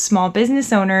out those small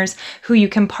business owners who you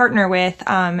can partner with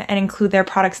and include their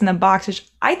products in the box, which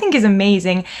I think is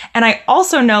amazing. And I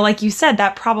also know, like you said,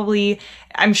 that probably,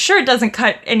 I'm sure it doesn't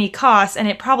cut any costs, and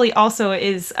it probably also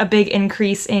is a big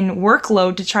increase in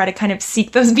workload to try to kind of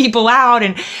seek those people out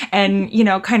and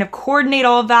kind of coordinate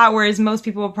all of that. Whereas most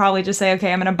people will probably just say,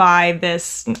 okay, I'm going to buy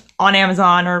this on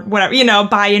Amazon or whatever,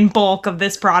 buy in bulk of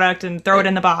this product and throw it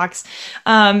in the box.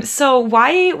 So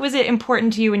why was it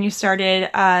important to you when you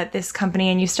started this company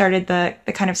and you started the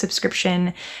kind of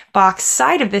subscription box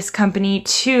side of this company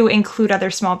to include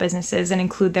other small businesses and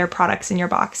include their products in your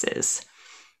boxes?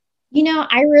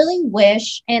 I really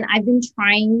wish, and I've been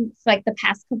trying for like the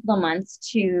past couple of months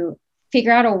to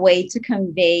figure out a way to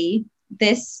convey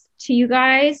this to you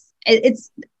guys. It's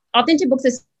Authentic Books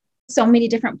is so many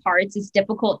different parts. It's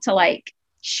difficult to like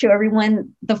show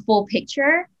everyone the full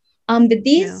picture. But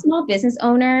these small business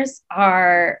owners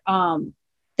are,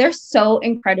 they're so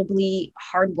incredibly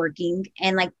hardworking,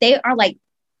 and like they are like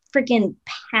freaking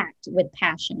packed with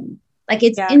passion. Like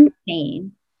it's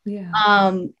insane.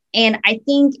 Yeah. And I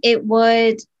think it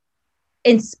would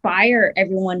inspire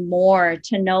everyone more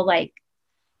to know, like,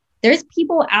 there's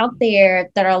people out there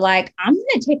that are like, I'm going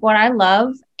to take what I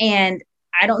love and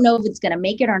I don't know if it's going to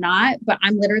make it or not, but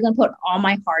I'm literally going to put all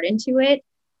my heart into it.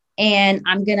 And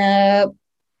I'm going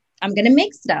to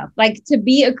make stuff. Like, to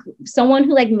be someone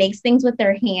who like makes things with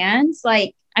their hands.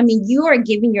 Like, I mean, you are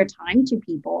giving your time to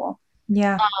people.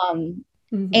 Yeah.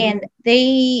 And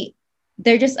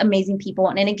they're just amazing people.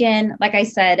 And again, like I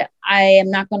said, I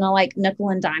am not going to like nickel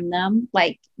and dime them.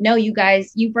 Like, no, you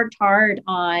guys, you've worked hard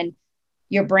on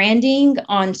your branding,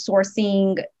 on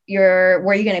sourcing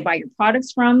where you're going to buy your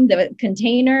products from, the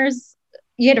containers.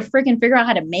 You had to freaking figure out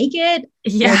how to make it.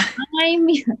 Yeah. Time.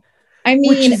 I mean,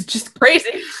 which is just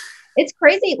crazy. It's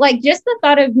crazy. Like, just the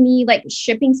thought of me like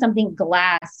shipping something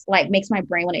glass like makes my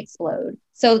brain want to explode.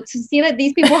 So to see that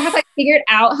these people have like figured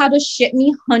out how to ship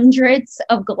me hundreds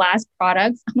of glass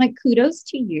products, I'm like, kudos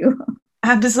to you.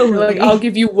 Absolutely. Like, I'll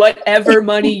give you whatever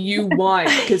money you want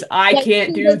because I like,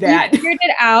 can't do that. You figured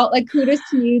it out. Like, kudos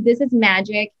to you. This is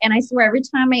magic. And I swear, every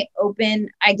time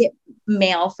I get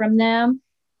mail from them,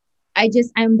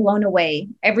 I'm blown away.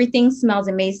 Everything smells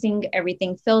amazing.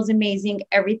 Everything feels amazing.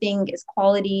 Everything is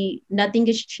quality. Nothing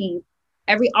is cheap.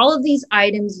 All of these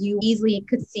items you easily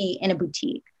could see in a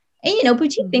boutique. And,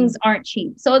 boutique things aren't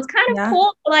cheap. So it's kind of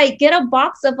cool to like get a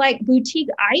box of like boutique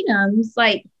items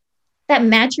like that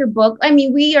match your book. I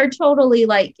mean, we are totally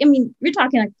like, we're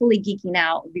talking like fully geeking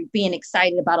out, being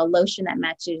excited about a lotion that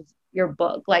matches your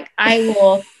book. Like, I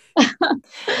will.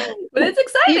 But it's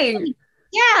exciting.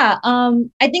 Yeah.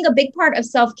 I think a big part of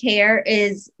self-care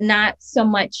is not so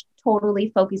much totally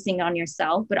focusing on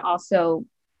yourself, but also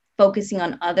focusing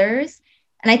on others.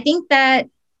 And I think that,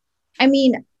 I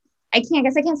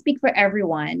guess I can't speak for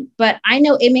everyone, but I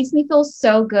know it makes me feel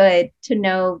so good to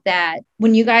know that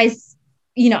when you guys,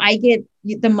 I get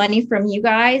the money from you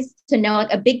guys, to know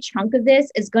like a big chunk of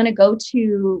this is going to go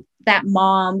to that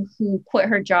mom who quit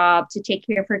her job to take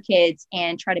care of her kids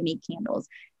and try to make candles.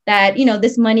 That,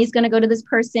 this money is going to go to this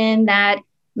person that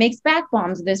makes bath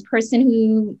bombs, this person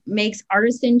who makes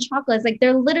artisan chocolates. Like,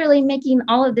 they're literally making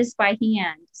all of this by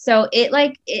hand. So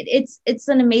it's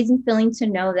an amazing feeling to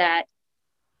know that,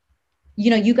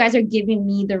 you guys are giving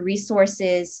me the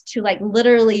resources to like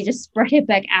literally just spread it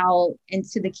back out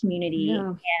into the community.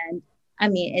 Yeah.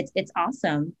 And it's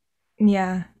awesome.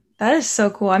 Yeah. That is so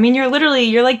cool. I mean,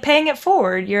 you're like paying it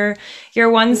forward. You're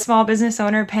one small business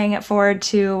owner paying it forward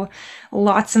to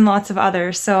lots and lots of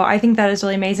others. So I think that is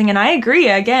really amazing. And I agree.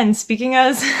 Again, speaking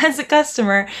as a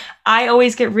customer, I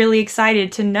always get really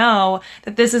excited to know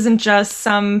that this isn't just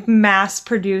some mass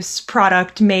produced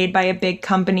product made by a big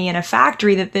company in a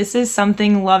factory, that this is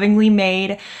something lovingly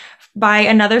made by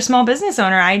another small business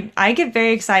owner. I get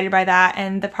very excited by that,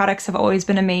 and the products have always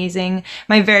been amazing.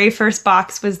 My very first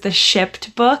box was the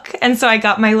shipped book, and so I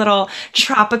got my little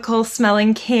tropical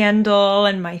smelling candle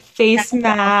and my face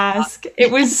mask.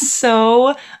 It was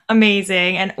so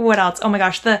amazing. And what else? Oh my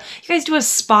gosh, you guys do a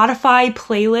Spotify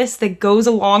playlist that goes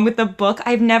along with the book.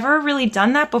 I've never really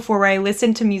done that before, where I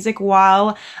listen to music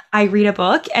while I read a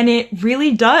book, and it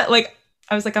really does, like,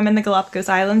 I was like, I'm in the Galapagos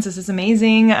Islands. This is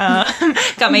amazing.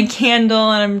 Got my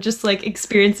candle and I'm just like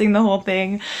experiencing the whole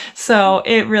thing. So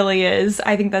it really is.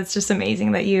 I think that's just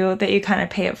amazing that you kind of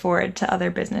pay it forward to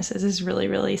other businesses is really,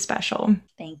 really special.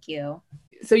 Thank you.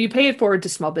 So you pay it forward to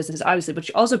small businesses, obviously, but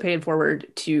you also pay it forward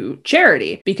to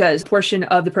charity, because a portion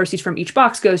of the proceeds from each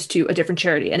box goes to a different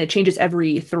charity, and it changes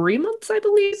every 3 months, I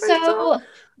believe. So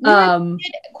we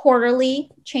did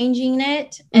quarterly changing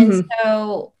it. And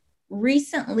so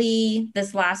recently,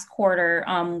 this last quarter,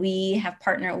 we have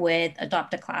partnered with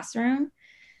Adopt a Classroom.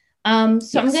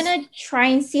 So I'm going to try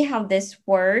and see how this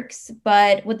works.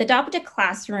 But with Adopt a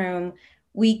Classroom,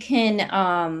 we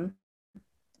can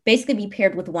basically be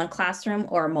paired with one classroom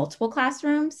or multiple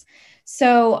classrooms.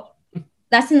 So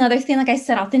that's another thing. Like I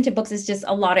said, Authentic Books is just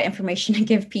a lot of information to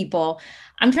give people.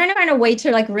 I'm trying to find a way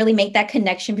to like really make that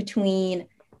connection between,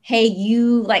 hey,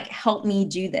 you like helped me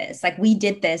do this. Like, we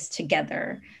did this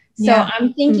together. So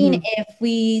I'm thinking if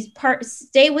we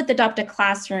stay with Adopt a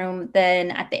Classroom, then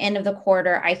at the end of the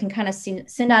quarter, I can kind of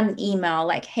send out an email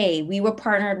like, hey, we were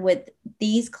partnered with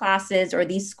these classes or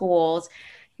these schools.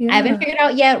 I haven't figured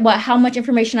out yet how much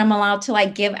information I'm allowed to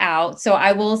like give out. So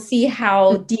I will see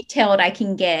how detailed I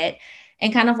can get,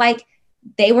 and kind of like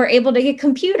they were able to get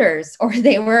computers, or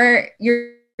their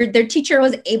teacher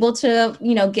was able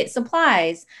to, get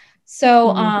supplies.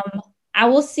 So I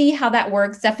will see how that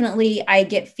works. Definitely, I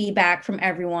get feedback from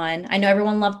everyone. I know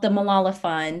everyone loved the Malala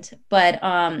Fund, but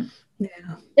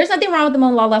there's nothing wrong with the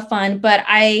Malala Fund. But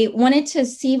I wanted to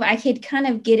see if I could kind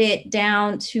of get it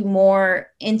down to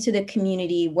more into the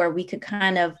community, where we could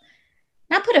kind of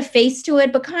not put a face to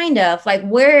it, but kind of like,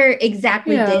 where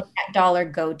exactly did that dollar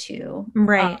go to?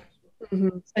 Right.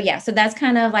 So yeah, so that's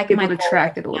kind of like able my to goal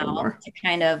track it a little more, to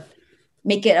kind of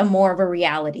make it a more of a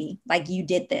reality. Like, you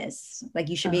did this, like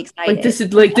you should be excited.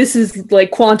 Like this is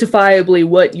like quantifiably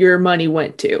what your money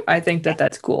went to. I think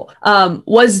that's cool.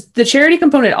 Was the charity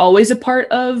component always a part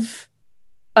of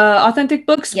Authentic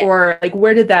Books, or like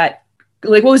where did that,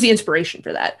 like what was the inspiration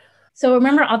for that? So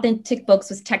remember, Authentic Books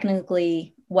was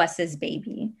technically Wes's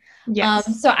baby.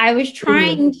 Yes. So I was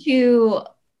trying to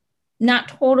not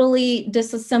totally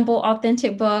disassemble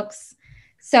Authentic Books.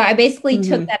 So I basically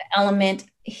took that element.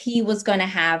 He was going to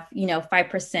have,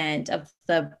 5% of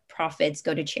the profits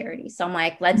go to charity. So I'm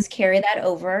like, let's carry that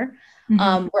over.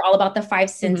 We're all about the 5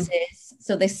 senses.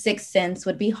 So the 6 cents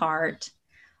would be heart.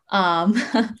 So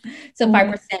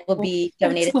 5% will be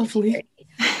donated to charity.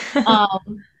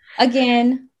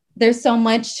 Again, there's so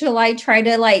much to like try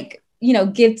to like,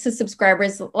 give to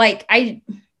subscribers. Like I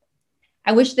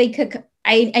wish they could,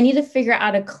 I need to figure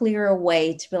out a clearer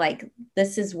way to be like,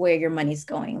 this is where your money's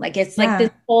going. Like, it's like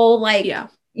this whole like,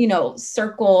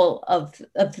 circle of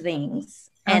things.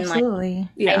 And absolutely.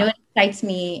 I know it excites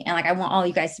me, and like, I want all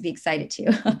you guys to be excited too.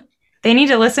 They need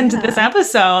to listen to this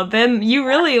episode. Then you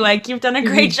really you've done a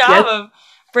great job of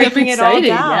breaking it all down.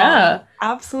 Yeah,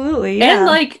 absolutely.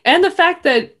 Yeah. And the fact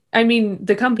that, I mean,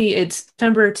 the company, it's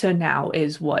September to now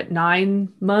is what,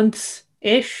 9 months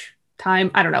ish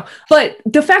time? I don't know. But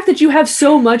the fact that you have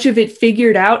so much of it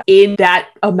figured out in that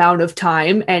amount of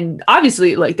time, and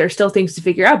obviously like there's still things to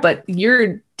figure out, but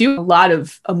you're doing a lot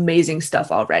of amazing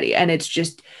stuff already. And it's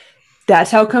just,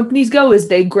 that's how companies go, is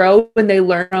they grow and they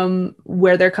learn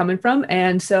where they're coming from.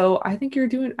 And so I think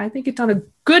it's on a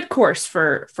good course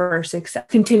for success,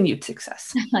 continued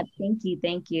success.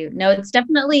 Thank you. No, it's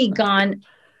definitely gone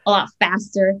a lot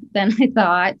faster than I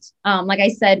thought. Like I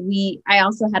said, I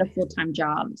also had a full-time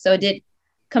job. So it did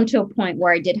come to a point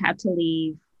where I did have to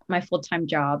leave my full-time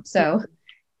job. So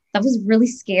that was really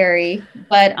scary.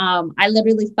 But I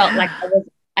literally felt like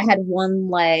I had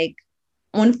one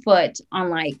foot on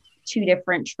like 2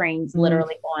 different trains,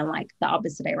 literally going like the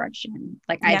opposite direction.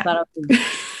 Like I thought I would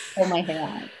pull my hair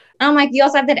out. I'm like, you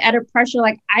also have that added pressure.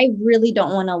 Like, I really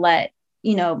don't want to let,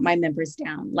 my members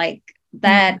down like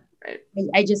that.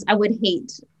 I would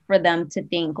hate for them to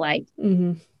think like,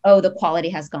 oh, the quality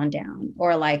has gone down,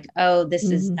 or like, oh, this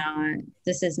is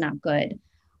not good.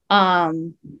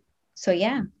 So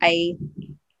yeah, I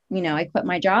quit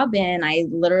my job and I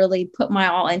literally put my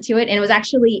all into it. And it was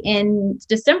actually in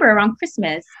December around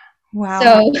Christmas. Wow.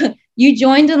 So you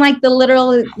joined in like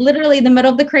literally the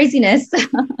middle of the craziness.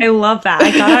 I love that.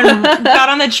 I got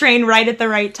on the train right at the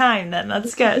right time then.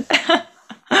 That's good.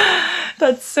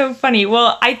 That's so funny.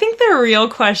 Well, I think the real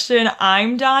question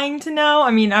I'm dying to know,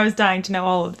 I mean, I was dying to know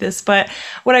all of this, but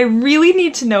what I really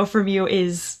need to know from you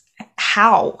is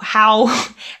how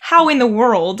in the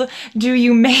world do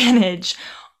you manage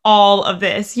all of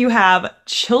this? You have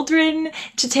children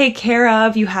to take care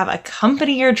of, you have a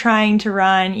company you're trying to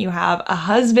run, you have a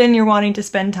husband you're wanting to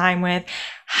spend time with.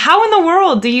 How in the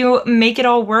world do you make it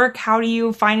all work? How do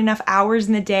you find enough hours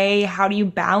in the day? How do you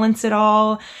balance it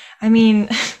all? I mean,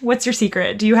 what's your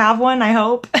secret? Do you have one? I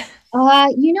hope.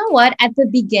 You know what? At the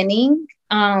beginning,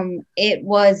 it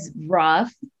was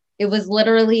rough. It was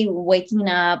literally waking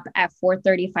up at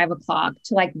 4:30, 5 o'clock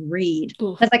to like read.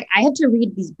 Because like I had to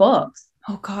read these books.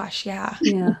 Oh gosh, yeah.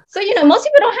 So, most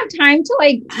people don't have time to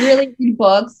like really read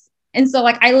books. And so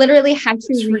like I literally have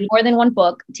to read more than one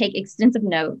book, take extensive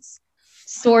notes,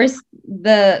 source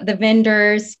the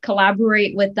vendors,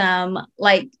 collaborate with them.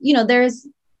 Like,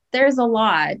 there's a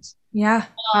lot. Yeah.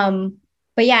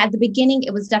 But yeah, at the beginning,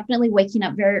 it was definitely waking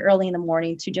up very early in the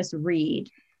morning to just read.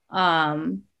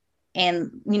 And,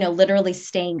 literally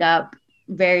staying up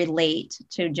very late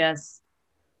to just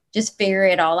figure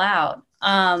it all out.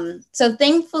 So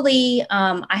thankfully,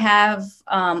 I have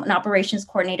an operations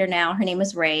coordinator now. Her name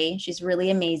is Ray. She's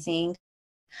really amazing.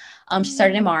 She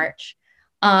started in March.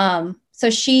 So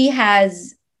she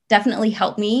has definitely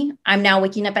helped me. I'm now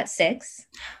waking up at 6.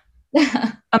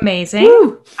 Amazing.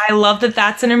 Woo. I love that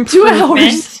that's an improvement. 2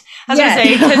 hours. I was going to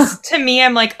say, because to me,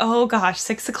 I'm like, oh gosh,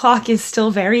 6 o'clock is still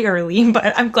very early,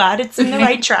 but I'm glad it's in the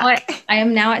right track. I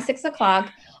am now at 6 o'clock.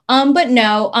 But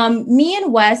no, me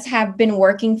and Wes have been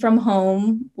working from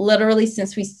home literally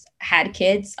since we had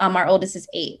kids. Our oldest is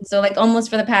 8. So like almost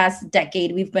for the past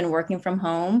decade, we've been working from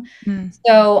home.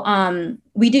 So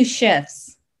we do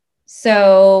shifts.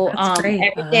 So every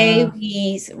day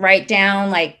we write down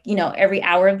like, every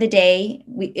hour of the day,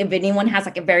 if anyone has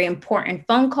like a very important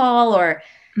phone call or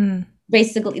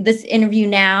basically this interview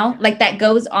now, like that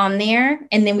goes on there.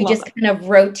 And then we just kind of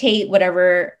rotate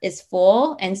whatever is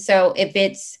full. And so if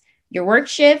it's your work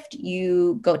shift,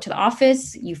 you go to the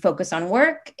office, you focus on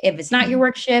work. If it's not your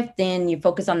work shift, then you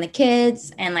focus on the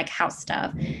kids and like house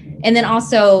stuff. And then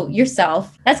also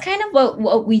yourself. That's kind of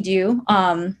what we do.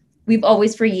 We've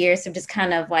always for years have just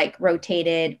kind of like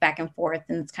rotated back and forth,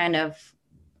 and it's kind of,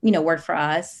 worked for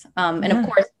us. And of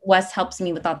course, Wes helps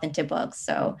me with Authentic Books.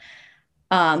 So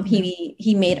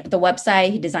he made the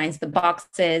website, he designs the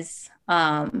boxes.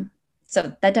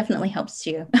 So that definitely helps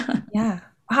too. Yeah.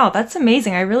 Wow, that's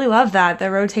amazing. I really love that, the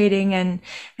rotating, and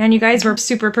you guys were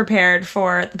super prepared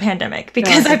for the pandemic,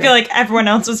 because I feel like everyone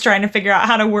else was trying to figure out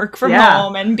how to work from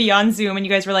home and be on Zoom, and you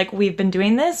guys were like, we've been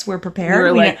doing this, we're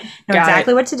prepared, we know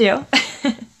exactly what to do.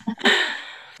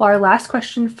 Well, our last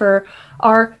question for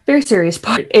our very serious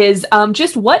part is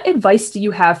just what advice do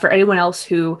you have for anyone else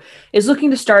who is looking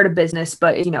to start a business,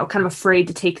 but, kind of afraid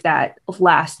to take that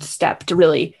last step to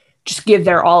really just give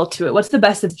their all to it? What's the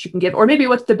best that you can give? Or maybe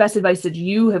what's the best advice that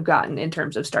you have gotten in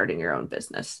terms of starting your own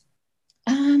business?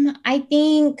 I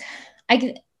think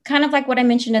kind of like what I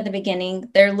mentioned at the beginning,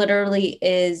 there literally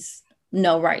is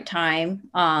no right time.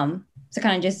 So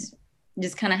kind of just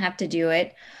kind of have to do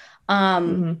it.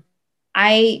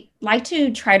 I like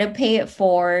to try to pay it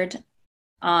forward.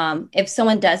 If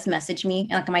someone does message me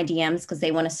like in my DMs because they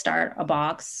want to start a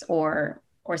box or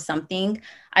something,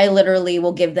 I literally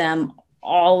will give them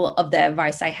all of the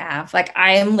advice I have. Like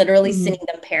I am literally sending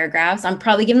them paragraphs. I'm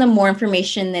probably giving them more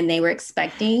information than they were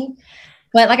expecting.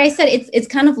 But like I said, it's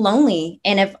kind of lonely.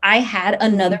 And if I had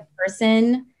another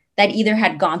person that either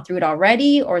had gone through it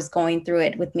already or is going through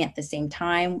it with me at the same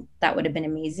time, that would have been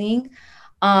amazing.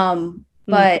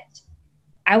 But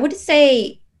I would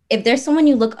say if there's someone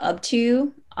you look up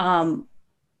to, I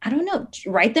don't know,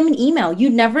 write them an email.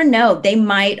 You never know. They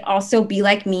might also be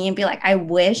like me and be like, I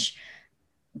wish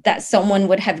that someone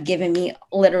would have given me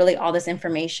literally all this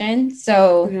information.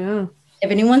 So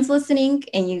if anyone's listening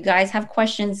and you guys have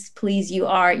questions, please,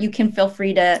 you can feel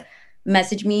free to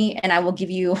message me and I will give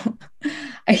you,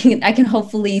 I can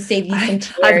hopefully save you some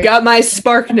tears. I've got my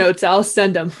Spark notes. I'll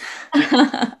send them.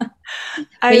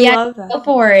 I love that. Go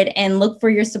forward and look for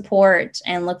your support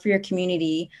and look for your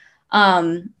community.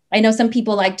 I know some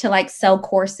people like to sell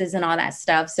courses and all that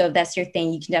stuff. So if that's your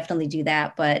thing, you can definitely do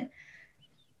that. But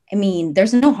I mean,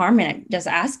 there's no harm in it. Just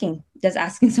asking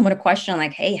someone a question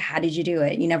like, hey, how did you do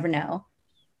it? You never know.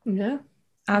 Yeah.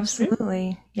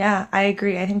 Absolutely. Yeah, I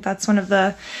agree. I think that's one of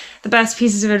the best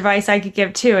pieces of advice I could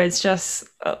give too. Is just,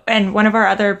 and one of our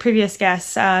other previous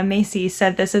guests, Macy,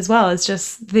 said this as well, is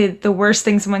just the worst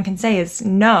thing someone can say is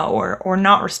no or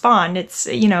not respond. It's,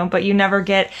 but you never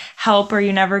get help or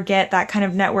you never get that kind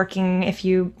of networking if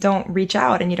you don't reach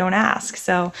out and you don't ask.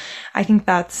 So I think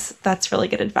that's really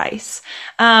good advice.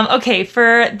 Okay,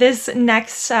 for this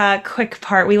next quick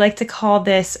part, we like to call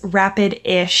this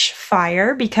rapid-ish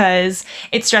fire because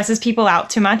it stresses people out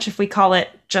too much if we call it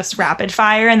just rapid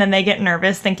fire and then they get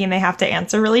nervous thinking they have to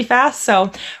answer really fast.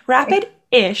 So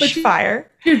rapid-ish fire.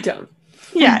 You don't.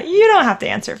 Yeah, you don't have to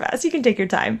answer fast. You can take your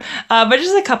time. But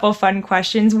just a couple fun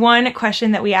questions. One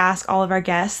question that we ask all of our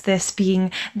guests, this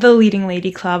being the Leading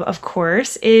Lady Club, of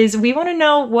course, is we want to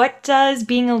know, what does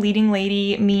being a leading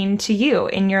lady mean to you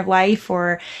in your life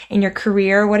or in your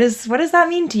career? What does that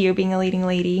mean to you, being a leading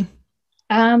lady?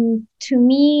 To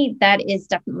me, that is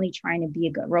definitely trying to be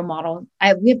a good role model.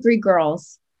 We have 3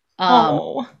 girls.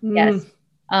 Yes.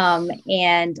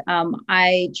 And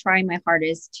I try my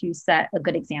hardest to set a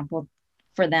good example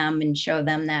for them and show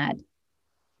them that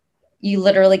you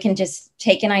literally can just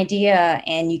take an idea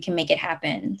and you can make it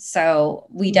happen. So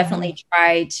we definitely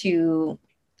try to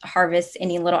harvest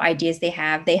any little ideas they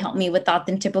have. They help me with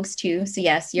Authentic Books too. So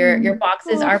yes, your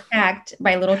boxes are packed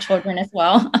by little children as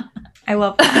well. I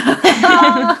love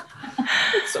that.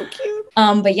 It's so cute.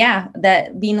 But yeah,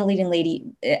 that being a leading lady,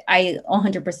 I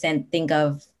 100% think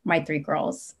of my 3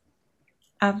 girls.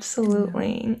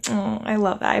 Absolutely. Oh, I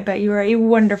love that. I bet you are a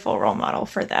wonderful role model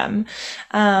for them.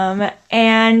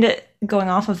 And going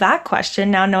off of that question,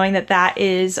 now knowing that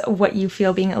is what you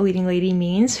feel being a leading lady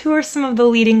means, who are some of the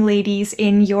leading ladies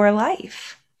in your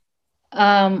life?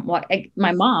 My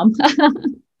mom.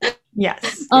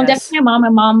 Yes. Definitely my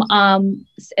mom. My mom,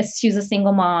 she was a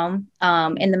single mom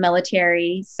in the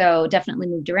military, so definitely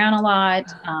moved around a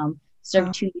lot.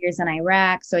 Served 2 years in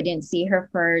Iraq, so I didn't see her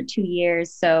for 2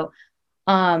 years. So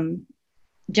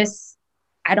just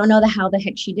I don't know how the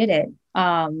heck she did it.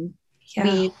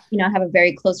 We have a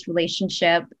very close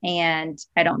relationship, and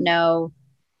I don't know.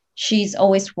 She's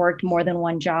always worked more than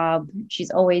one job.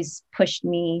 She's always pushed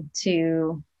me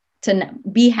to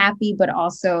be happy, but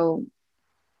also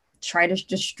try to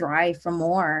just strive for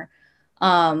more.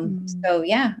 So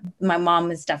yeah, my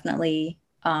mom is definitely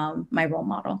my role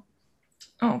model.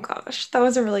 Oh gosh, that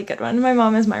was a really good one. My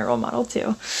mom is my role model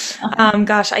too.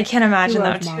 Gosh, I can't imagine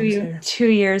though. 2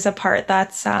 years apart.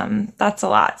 That's a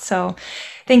lot. So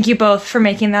thank you both for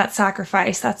making that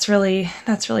sacrifice. That's really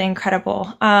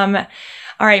incredible.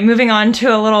 All right, moving on to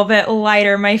a little bit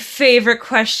lighter. My favorite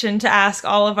question to ask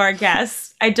all of our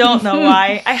guests. I don't know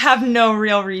why. I have no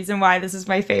real reason why this is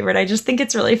my favorite. I just think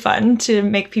it's really fun to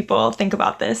make people think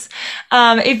about this.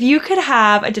 If you could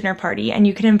have a dinner party and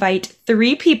you could invite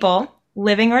 3 people,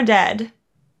 living or dead,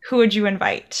 who would you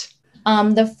invite?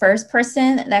 The first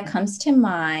person that comes to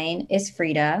mind is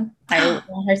Frida. I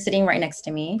want her sitting right next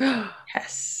to me.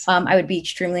 Yes. I would be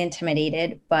extremely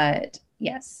intimidated, but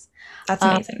yes. That's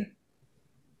amazing.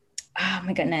 Oh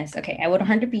my goodness. Okay. I would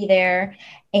want her to be there,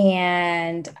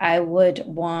 and I want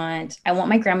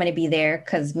my grandma to be there,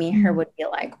 because me and her would be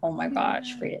like, oh my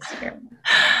gosh, Frida's here.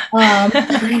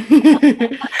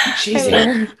 She's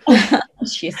here.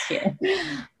 She's here.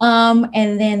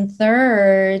 And then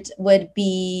third would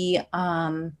be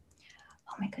oh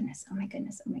my goodness.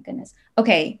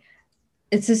 Okay.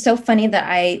 It's just so funny that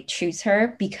I choose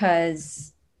her,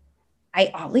 because I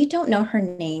oddly don't know her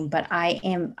name, but I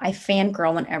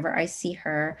fangirl whenever I see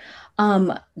her.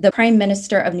 The Prime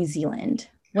Minister of New Zealand.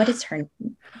 What is her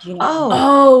name? Do you know?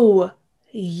 Oh,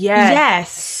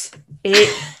 yes.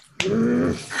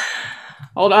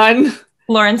 Hold on.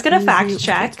 Lauren's gonna fact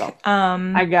check.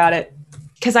 I got it.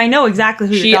 Because I know exactly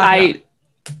who you're talking about.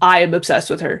 I am obsessed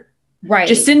with her. Right.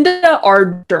 Jacinda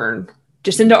Ardern.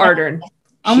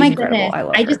 Oh my goodness.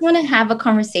 I just want to have a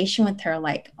conversation with her.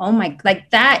 Like,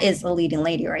 that is a leading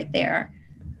lady right there.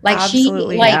 Like,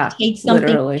 absolutely, she takes something,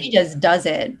 literally. She just does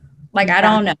it. Like, I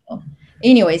don't know.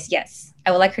 Anyways, yes,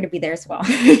 I would like her to be there as well.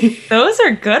 Those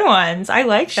are good ones. I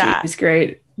like that. She's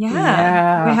great.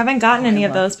 Yeah. We haven't gotten any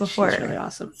of those before. She's really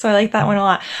awesome. So I like that one a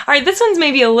lot. All right, this one's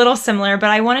maybe a little similar,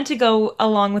 but I wanted to go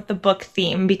along with the book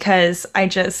theme, because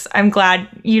I'm glad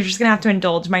you're just going to have to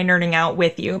indulge my nerding out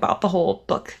with you about the whole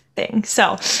book thing.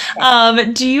 So,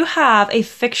 do you have a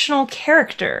fictional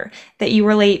character that you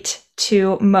relate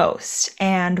to most,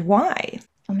 and why?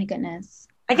 Oh my goodness.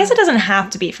 I guess it doesn't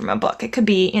have to be from a book. It could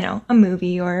be, a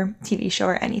movie or TV show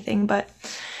or anything, but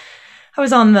I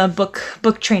was on the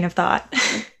book train of thought.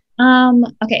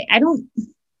 Okay,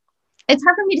 it's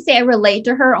hard for me to say I relate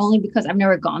to her, only because I've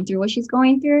never gone through what she's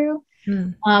going through.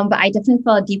 But I definitely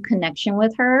felt a deep connection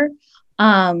with her.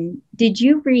 Did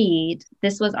you read,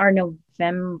 this was our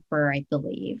November, I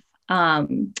believe,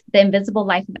 The Invisible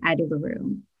Life of Addie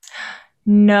LaRue?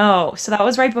 No. So that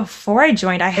was right before I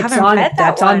joined. I haven't read that.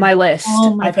 That's on my list.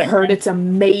 I've heard it's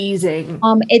amazing.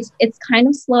 It's kind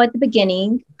of slow at the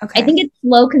beginning. Okay. I think it's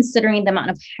slow considering the amount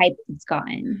of hype it's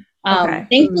gotten.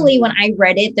 Thankfully, when I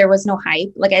read it, there was no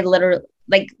hype. Like, I literally,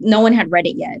 no one had read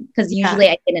it yet, because usually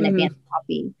I get an advanced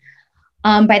copy.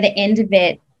 By the end of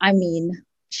it, I mean,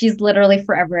 she's literally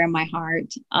forever in my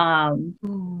heart.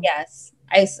 Yes,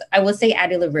 I will say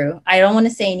Addie LaRue. I don't want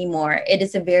to say anymore. It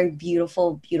is a very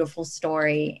beautiful, beautiful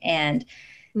story. And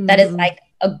that is like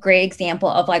a great example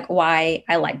of why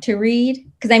I like to read.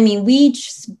 Because I mean, we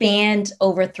spanned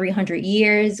over 300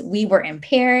 years. We were in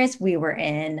Paris. We were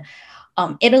in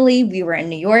Italy. We were in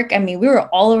New York. I mean, we were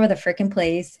all over the freaking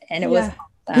place. And it was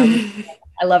awesome.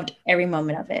 I loved every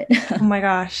moment of it. Oh my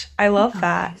gosh. I love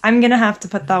that. I'm going to have to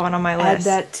put that one on my list.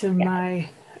 Add that to my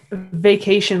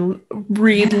vacation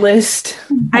read list.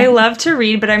 I love to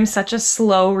read, but I'm such a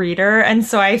slow reader. And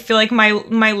so I feel like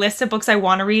my list of books I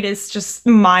want to read is just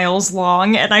miles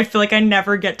long. And I feel like I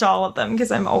never get to all of them,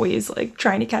 because I'm always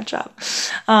trying to catch up.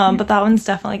 But that one's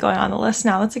definitely going on the list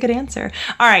now. That's a good answer.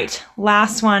 All right.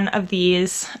 Last one of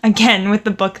these, again, with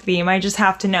the book theme. I just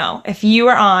have to know, if you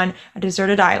were on a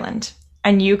deserted island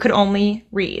and you could only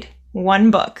read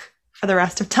one book for the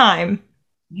rest of time,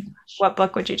 what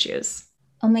book would you choose?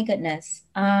 Oh my goodness.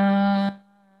 That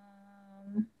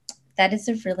is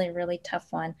a really, really tough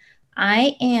one.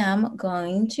 I am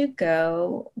going to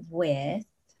go with,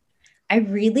 I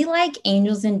really like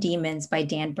Angels and Demons by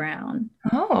Dan Brown.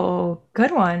 Oh,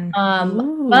 good one.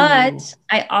 But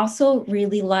I also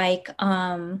really like,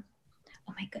 oh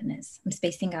my goodness, I'm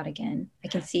spacing out again. I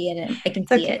can see it.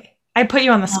 It. I put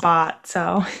you on the spot,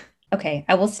 so. Okay,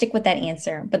 I will stick with that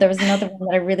answer. But there was another one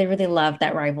that I really, really loved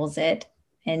that rivals it.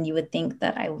 And you would think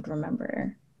that I would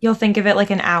remember. You'll think of it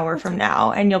an hour from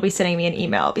now, and you'll be sending me an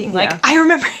email being like, I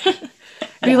remember it.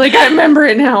 Be like, I remember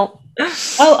it now.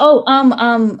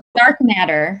 Dark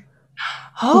Matter.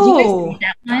 Oh. Did you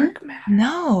guys read that one?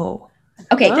 No.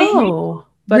 Okay.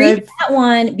 Read that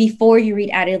one before you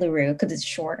read Addie LaRue, because it's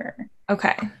shorter.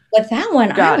 Okay. But that one,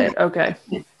 got it. Okay.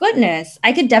 Goodness,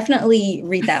 I could definitely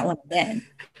read that one again.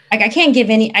 I can't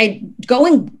give any.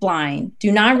 Going blind.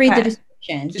 Do not read the description.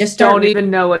 Just don't even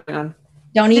know what's going on.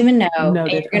 Don't even know. Noted.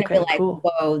 And you're going to be like, cool.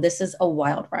 Whoa, this is a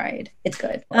wild ride. It's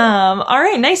good. All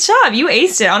right. Nice job. You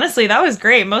aced it. Honestly, that was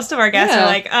great. Most of our guests are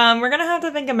like, we're going to have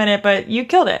to think a minute, but you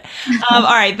killed it. All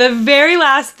right. The very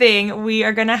last thing we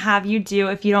are going to have you do,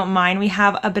 if you don't mind, we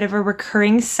have a bit of a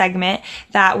recurring segment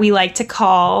that we like to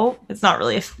call, it's not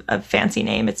really a fancy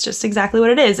name. It's just exactly what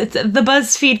it is. It's the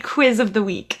BuzzFeed quiz of the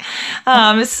week.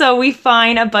 So we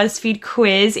find a BuzzFeed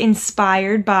quiz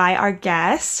inspired by our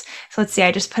guest. So let's see,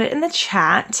 I just put it in the chat.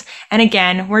 And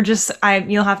again,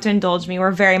 you'll have to indulge me.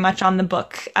 We're very much on the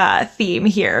book theme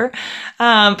here.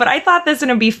 But I thought this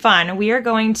would be fun. We are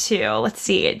going to, let's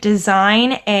see,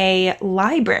 design a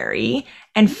library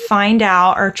and find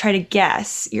out or try to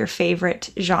guess your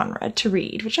favorite genre to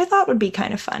read, which I thought would be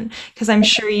kind of fun because I'm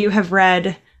sure you have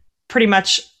read pretty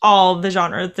much all the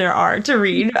genres there are to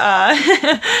read,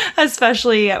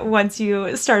 especially once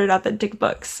you started Authentic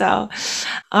Books. So,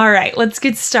 all right, let's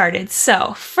get started.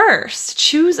 So first,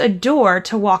 choose a door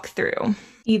to walk through.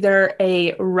 Either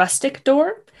a rustic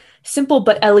door, simple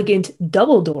but elegant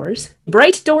double doors,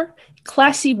 bright door,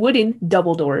 classy wooden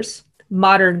double doors,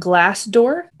 modern glass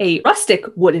door, a rustic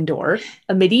wooden door,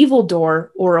 a medieval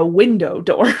door, or a window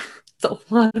door. It's a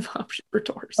lot of options for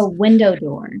doors. A window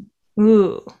door.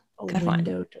 Ooh. Good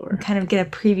window door. Kind of get a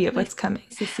preview of what's coming.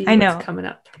 I know. What's coming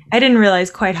up. I didn't realize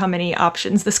quite how many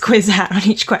options this quiz had on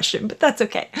each question, but that's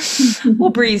okay. We'll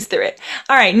breeze through it.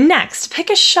 All right, next, pick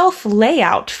a shelf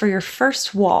layout for your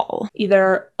first wall.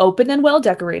 Either open and well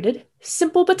decorated,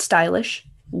 simple but stylish,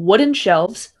 wooden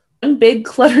shelves, one big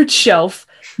cluttered shelf,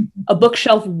 a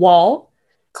bookshelf wall,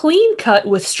 clean cut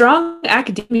with strong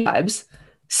academia vibes,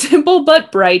 simple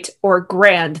but bright, or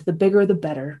grand, the bigger the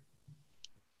better.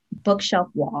 Bookshelf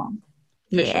wall.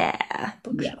 Yeah.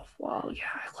 Bookshelf wall. Yeah.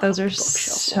 Those are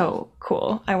so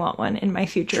cool. I want one in my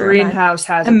future. Dream house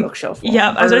has a bookshelf wall.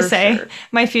 Yeah, I was going to say,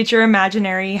 my future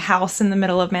imaginary house in the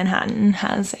middle of Manhattan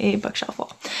has a bookshelf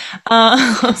wall.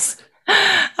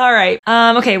 All right.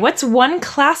 Okay, what's one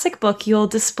classic book you'll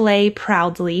display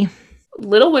proudly?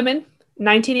 Little Women,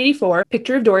 1984,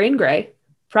 Picture of Dorian Gray,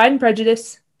 Pride and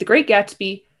Prejudice, The Great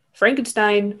Gatsby,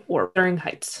 Frankenstein, or Wuthering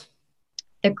Heights.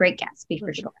 The Great Gatsby,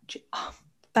 for sure. Oh,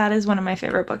 that is one of my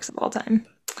favorite books of all time.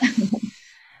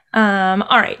 All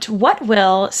right. What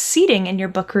will seating in your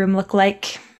book room look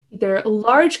like? Either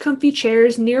large comfy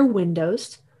chairs near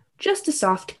windows, just a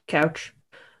soft couch,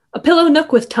 a pillow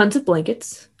nook with tons of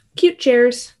blankets, cute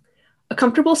chairs, a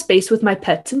comfortable space with my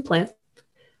pets and plants,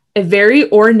 a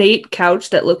very ornate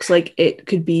couch that looks like it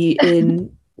could be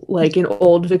in like an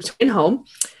old Victorian home,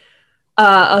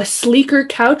 a sleeker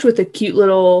couch with a cute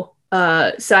little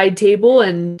side table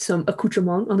and some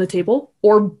accoutrement on the table,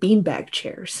 or beanbag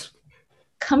chairs.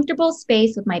 Comfortable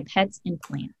space with my pets and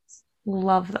plants.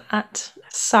 Love that.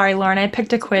 Sorry, Lauren, I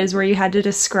picked a quiz where you had to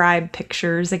describe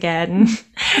pictures again.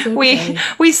 Okay.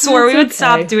 We swore we would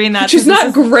stop doing that. Which is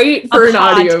not great for an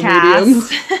audio medium.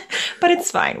 But it's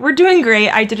fine. We're doing great.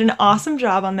 I did an awesome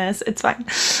job on this. It's fine.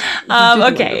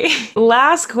 Okay.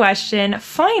 Last question.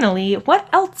 Finally, what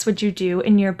else would you do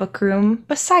in your book room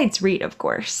besides read, of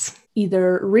course?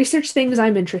 Either research things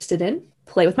I'm interested in,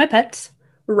 play with my pets,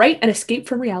 write and escape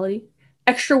from reality,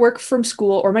 extra work from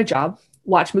school or my job,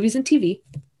 watch movies and TV,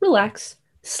 relax,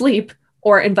 sleep,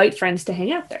 or invite friends to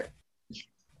hang out there.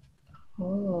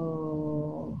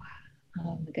 Oh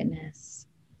my goodness.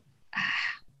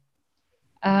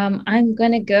 I'm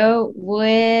going to go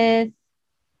with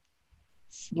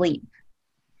sleep.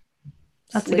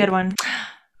 That's a good one.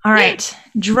 All right.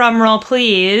 Drum roll,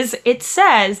 please. It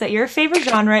says that your favorite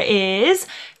genre is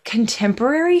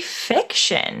contemporary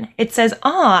fiction. It says,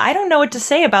 I don't know what to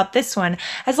say about this one.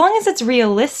 As long as it's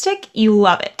realistic, you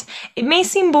love it. It may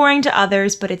seem boring to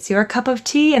others, but it's your cup of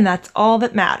tea, and that's all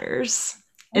that matters.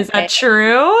 Is that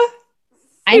true?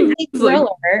 I'm a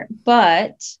thriller,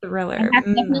 but thriller. I have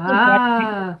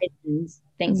definitely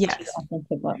thanks to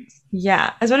Authentic Books.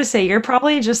 Yeah, I was about to say, you're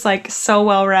probably just like so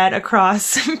well read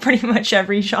across pretty much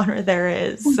every genre there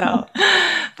is. So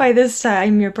by this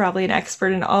time, you're probably an expert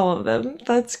in all of them.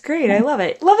 That's great. I love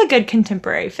it. Love a good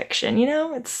contemporary fiction. You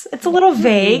know, it's a little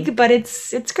vague, but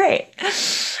it's great.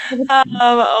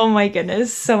 Oh my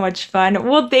goodness, so much fun.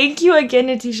 Well, thank you again,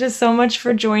 Natisha, so much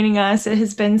for joining us. It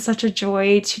has been such a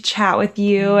joy to chat with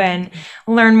you and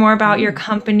learn more about your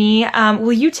company.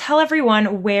 Will you tell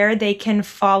everyone where they can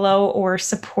follow or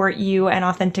support you and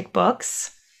Authentic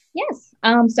Books? Yes.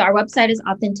 So our website is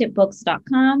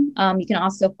authenticbooks.com. You can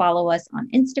also follow us on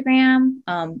Instagram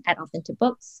at Authentic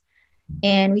Books.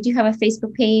 And we do have a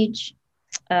Facebook page.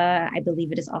 I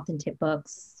believe it is Authentic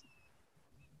Books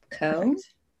Co.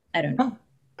 I don't know.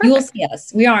 You will see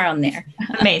us. We are on there.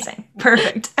 Amazing.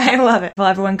 Perfect. I love it. Well,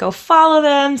 everyone go follow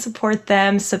them, support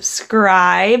them,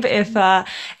 subscribe if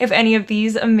any of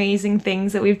these amazing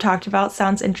things that we've talked about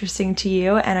sounds interesting to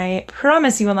you. And I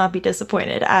promise you will not be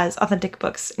disappointed as Authentic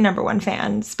Books #1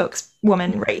 fan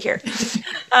spokeswoman right here.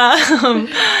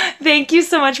 Thank you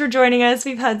so much for joining us.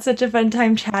 We've had such a fun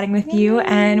time chatting with you,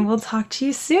 and we'll talk to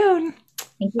you soon.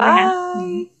 Thank you.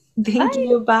 Bye. Thank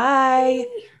you. Bye.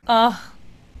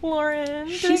 Lauren,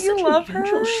 don't you love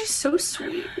her? She's so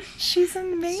sweet. She's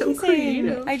amazing. So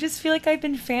creative. I just feel like I've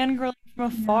been fangirling from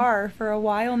afar for a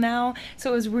while now,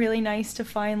 so it was really nice to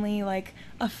finally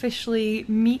officially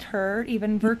meet her,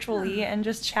 even virtually, and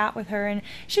just chat with her. And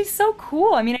she's so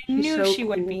cool. I mean, I knew she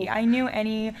would be. I knew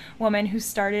any woman who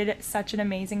started such an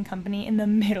amazing company in the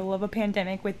middle of a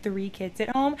pandemic with 3 kids at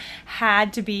home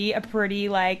had to be a pretty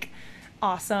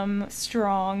awesome,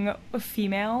 strong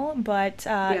female, but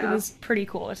it was pretty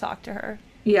cool to talk to her.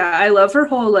 Yeah, I love her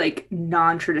whole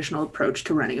non-traditional approach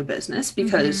to running a business,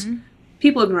 because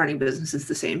people have been running businesses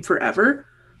the same forever,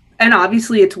 and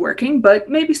obviously it's working, but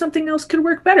maybe something else could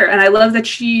work better. And I love that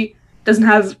she doesn't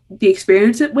have the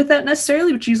experience with that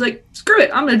necessarily, but she's like, screw it,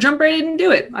 I'm gonna jump right in and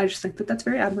do it. I just think that that's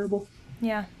very admirable.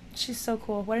 Yeah, she's so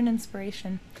cool. What an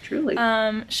inspiration. Truly.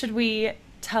 Should we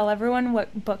tell everyone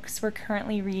what books we're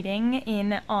currently reading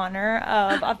in honor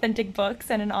of Authentic Books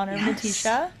and in honor of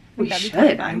Natisha? We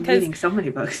should. I'm reading so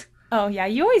many books. Oh, yeah,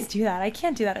 you always do that. I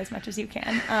can't do that as much as you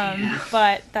can,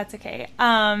 but that's okay.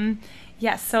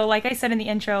 Yes, so like I said in the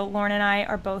intro, Lauren and I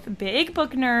are both big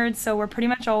book nerds, so we're pretty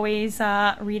much always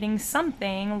reading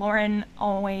something. Lauren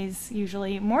always,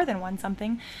 usually more than one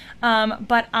something.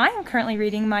 But I am currently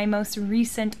reading my most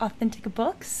recent Authentic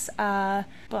Books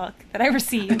book that I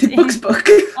received.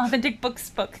 Authentic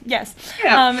Books book, yes.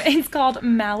 Yeah. It's called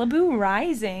Malibu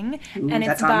Rising. Ooh, and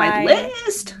it's on my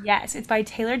list. Yes, it's by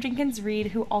Taylor Jenkins Reid,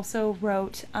 who also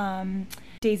wrote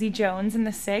Daisy Jones and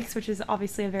the Six, which is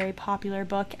obviously a very popular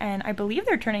book, and I believe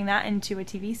they're turning that into a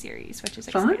TV series, which is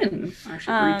exciting. Fun. I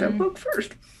should read that book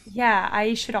first. Yeah,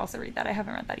 I should also read that. I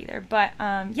haven't read that either. But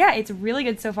yeah, it's really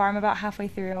good so far. I'm about halfway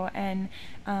through, and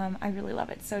I really love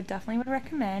it. So definitely would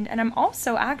recommend. And I'm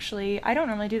also actually, I don't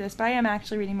normally do this, but I am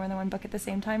actually reading more than one book at the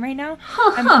same time right now.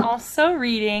 I'm also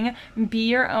reading Be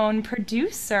Your Own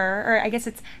Producer, or I guess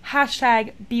it's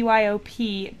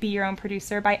 #BYOP, Be Your Own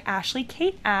Producer, by Ashley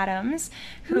Kate Adams,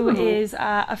 who is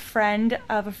a friend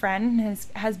of a friend,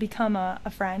 has become a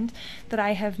friend that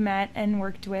I have met and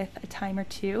worked with a time or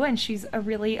two. And she's a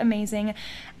really amazing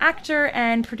actor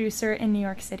and producer in New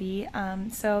York City.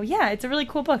 So yeah, it's a really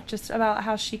cool book just about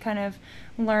how she kind of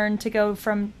learned to go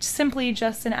from simply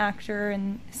just an actor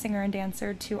and singer and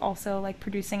dancer to also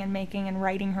producing and making and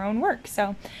writing her own work.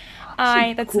 So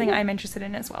that's something I'm interested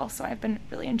in as well. So I've been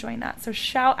really enjoying that. So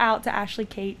shout out to Ashley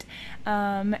Kate.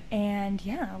 And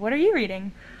yeah, what are you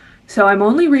reading? So I'm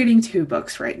only reading 2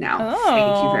 books right now. Oh,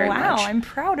 thank you very much. Wow, I'm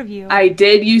proud of you. I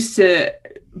did used to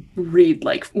read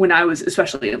when I was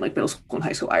especially in middle school and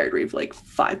high school, I would read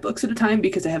 5 books at a time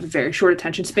because I have a very short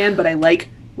attention span, but I like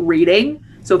reading.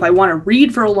 So if I want to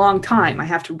read for a long time, I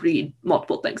have to read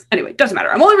multiple things. Anyway, doesn't matter.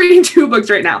 I'm only reading 2 books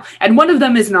right now, and one of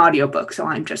them is an audiobook, so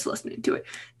I'm just listening to it.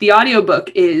 The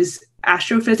audiobook is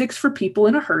Astrophysics for People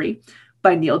in a Hurry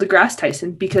by Neil deGrasse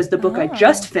Tyson, because the book I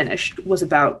just finished was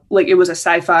about, it was a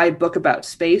sci-fi book about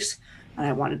space, and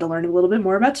I wanted to learn a little bit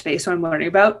more about space, so I'm learning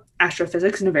about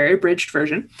astrophysics in a very abridged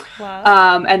version.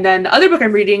 Wow. And then the other book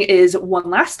I'm reading is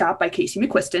One Last Stop by Casey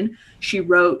McQuiston. She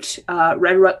wrote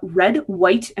Red,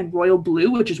 White, and Royal Blue,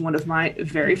 which is one of my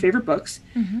very favorite books.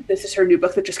 Mm-hmm. This is her new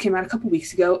book that just came out a couple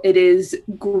weeks ago. It is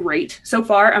great. So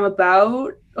far, I'm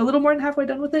about a little more than halfway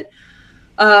done with it.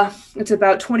 It's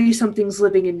about 20-somethings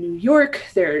living in New York.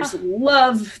 There's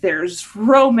love, there's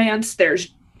romance,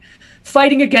 there's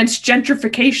fighting against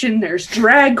gentrification, there's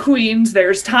drag queens,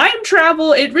 there's time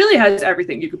travel. It really has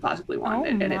everything you could possibly want,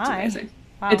 and it's amazing.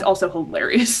 Wow. It's also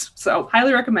hilarious. So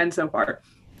highly recommend so far.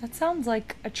 That sounds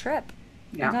like a trip.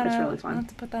 Yeah, it's really fun. I'll have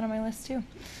to put that on my list too.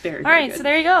 Very All right, good. So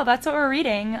there you go. That's what we're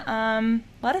reading.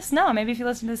 Let us know. Maybe if you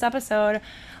listen to this episode,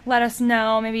 let us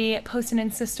know. Maybe post an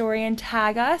Insta story and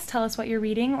tag us. Tell us what you're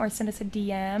reading, or send us a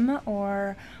DM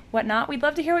or whatnot. We'd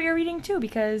love to hear what you're reading too,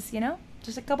 because,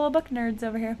 just a couple of book nerds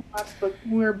over here.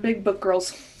 We're big book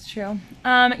girls. It's true.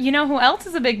 You know who else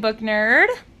is a big book nerd?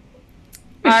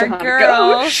 Our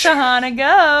girl, Shahana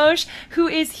Ghosh, who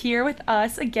is here with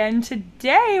us again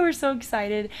today. We're so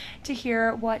excited to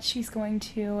hear what she's going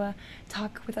to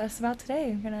talk with us about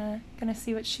today. We're gonna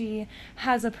see what she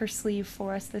has up her sleeve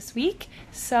for us this week.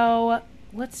 So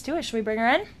let's do it. Should we bring her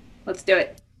in? Let's do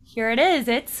it. Here it is.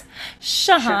 It's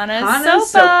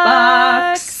Shahana's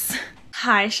Soapbox.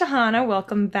 Hi, Shahana.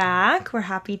 Welcome back. We're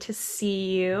happy to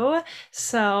see you.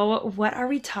 So, what are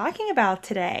we talking about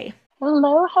today?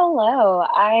 Hello, hello.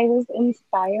 I was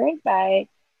inspired by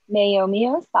Naomi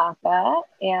Osaka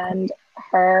and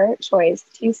her choice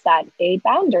to set a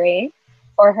boundary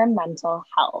for her mental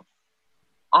health.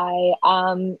 I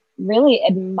really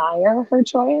admire her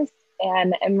choice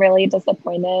and am really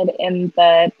disappointed in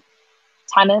the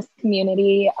tennis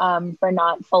community for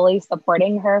not fully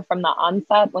supporting her from the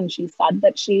onset when she said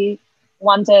that she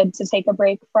wanted to take a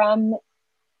break from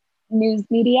news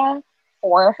media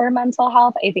for her mental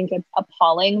health. I think it's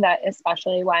appalling that,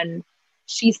 especially when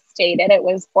she stated it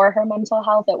was for her mental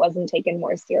health, it wasn't taken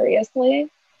more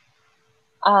seriously.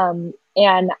 And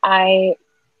I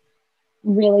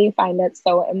really find it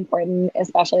so important,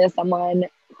 especially as someone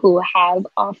who has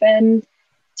often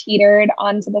teetered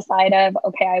onto the side of,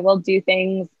 okay, I will do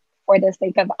things for the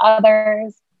sake of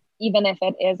others, even if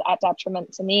it is at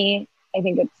detriment to me. I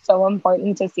think it's so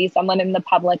important to see someone in the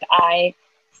public eye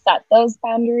set those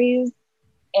boundaries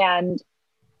and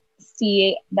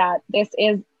see that this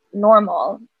is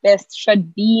normal. This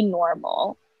should be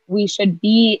normal. We should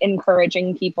be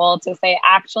encouraging people to say,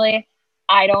 actually,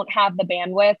 I don't have the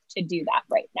bandwidth to do that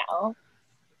right now.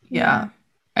 Yeah.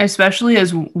 Especially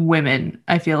as women,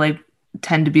 I feel like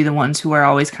tend to be the ones who are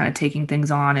always kind of taking things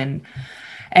on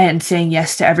and saying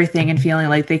yes to everything and feeling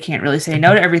like they can't really say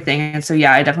no to everything. And so,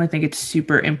 yeah, I definitely think it's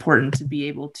super important to be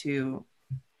able to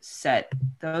set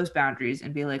those boundaries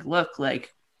and be like, look,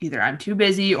 like either I'm too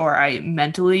busy or I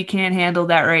mentally can't handle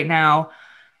that right now,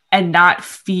 and not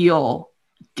feel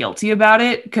guilty about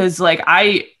it. Cause like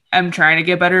I am trying to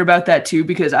get better about that too,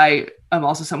 because I am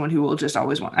also someone who will just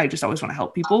always want to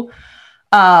help people.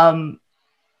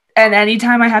 And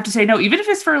anytime I have to say no, even if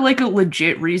it's for like a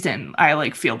legit reason, I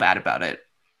like feel bad about it.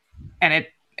 And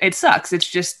it sucks. It's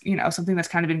just, you know, something that's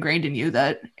kind of ingrained in you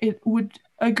that it would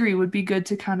be good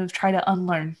to kind of try to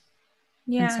unlearn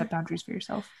and set boundaries for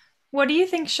yourself. What do you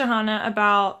think, Shahana,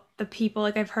 about the people?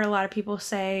 Like, I've heard a lot of people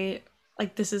say,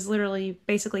 like, this is literally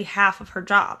basically half of her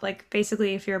job. Like,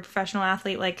 basically, if you're a professional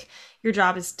athlete, like, your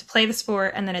job is to play the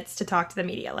sport and then it's to talk to the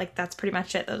media. Like, that's pretty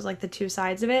much it. Those, like, the two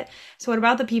sides of it. So what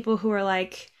about the people who are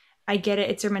like, I get it,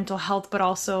 it's your mental health, but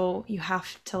also you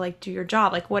have to, like, do your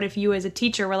job? Like, what if you as a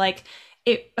teacher were like,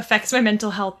 it affects my mental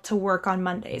health to work on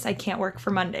Mondays. I can't work for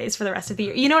Mondays for the rest of the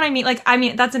year. You know what I mean? Like, I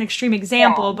mean, that's an extreme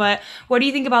example, but what do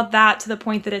you think about that, to the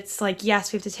point that it's like,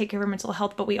 yes, we have to take care of our mental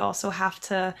health, but we also have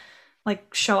to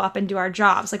like show up and do our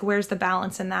jobs? Like, where's the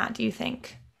balance in that, do you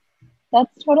think?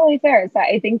 That's totally fair. So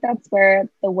I think that's where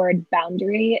the word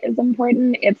boundary is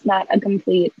important. It's not a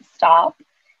complete stop.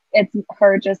 It's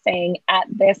her just saying, at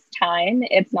this time,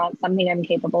 it's not something I'm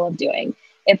capable of doing.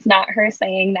 It's not her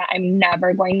saying that I'm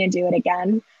never going to do it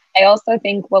again. I also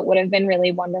think what would have been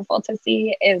really wonderful to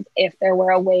see is if there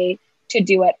were a way to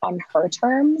do it on her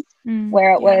terms,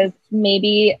 where it was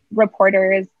maybe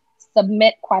reporters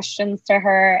submit questions to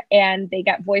her and they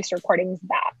get voice recordings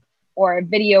back, or a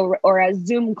video or a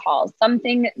Zoom call,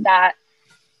 something that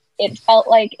it felt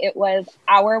like it was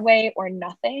our way or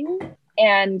nothing.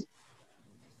 And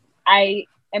I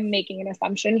am making an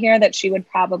assumption here that she would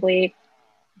probably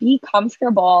be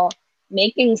comfortable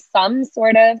making some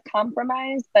sort of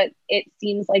compromise, but it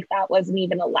seems like that wasn't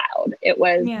even allowed. It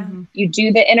was you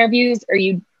do the interviews or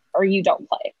you don't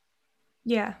play.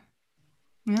 Yeah,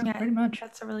 pretty much.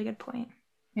 That's a really good point.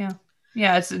 Yeah,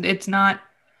 it's not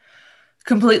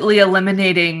completely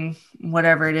eliminating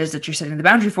whatever it is that you're setting the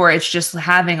boundary for. It's just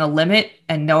having a limit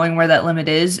and knowing where that limit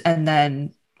is, and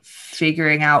then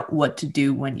figuring out what to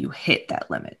do when you hit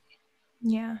that limit.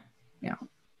 Yeah,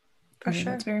 for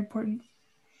sure. That's very important.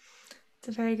 It's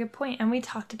a very good point. And we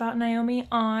talked about Naomi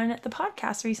on the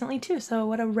podcast recently too. So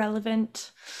what a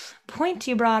relevant point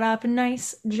you brought up.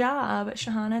 Nice job,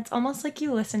 Shahana. It's almost like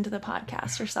you listen to the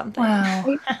podcast or something.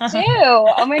 Wow. I do.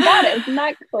 Oh my God. Isn't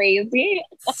that crazy?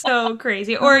 So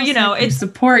crazy. Or, you know, like, it's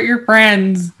support your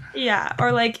friends. Yeah.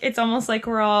 Or like, it's almost like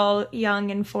we're all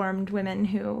young, informed women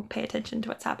who pay attention to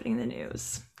what's happening in the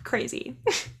news. Crazy.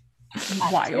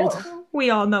 Wild. We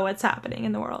all know what's happening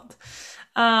in the world.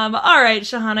 All right,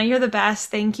 Shahana, you're the best.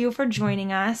 Thank you for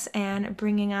joining us and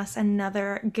bringing us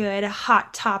another good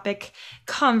hot topic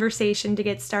conversation to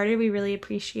get started. We really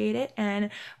appreciate it, and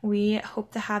we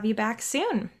hope to have you back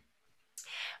soon.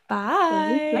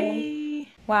 Bye.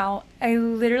 Wow, I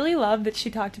literally love that she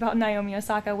talked about Naomi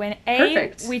Osaka when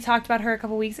we talked about her a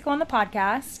couple weeks ago on the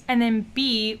podcast, and then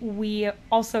B, we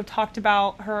also talked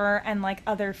about her and like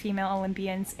other female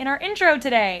Olympians in our intro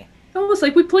today. Almost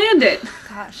like we planned it.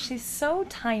 Gosh, she's so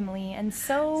timely and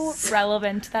so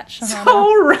relevant, that Shahana.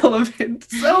 So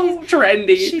relevant. So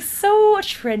trendy. She's so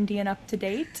trendy and up to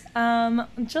date.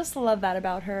 Just love that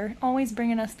about her. Always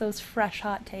bringing us those fresh,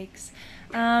 hot takes.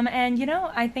 And, you know,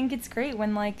 I think it's great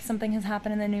when, like, something has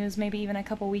happened in the news, maybe even a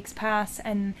couple weeks pass,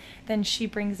 and then she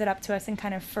brings it up to us and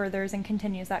kind of furthers and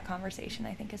continues that conversation,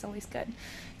 I think is always good.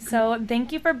 So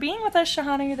thank you for being with us,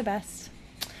 Shahana. You're the best.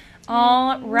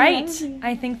 All right.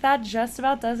 I think that just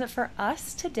about does it for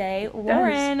us today.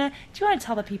 Lauren, do you want to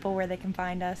tell the people where they can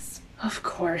find us? Of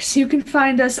course. You can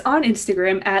find us on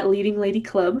Instagram at Leading Lady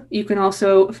Club. You can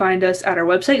also find us at our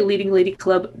website,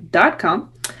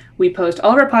 leadingladyclub.com. We post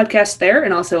all of our podcasts there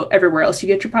and also everywhere else you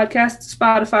get your podcasts,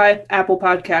 Spotify, Apple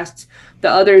Podcasts, the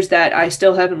others that I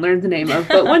still haven't learned the name of,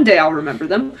 but one day I'll remember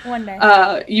them. One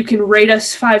day. You can rate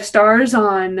us 5 stars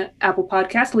on Apple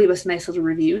Podcasts. Leave us a nice little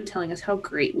review telling us how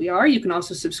great we are. You can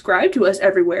also subscribe to us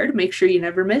everywhere to make sure you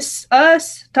never miss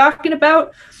us talking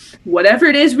about whatever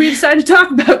it is we decide to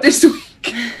talk about this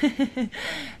week.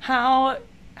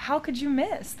 How could you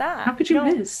miss that? How could you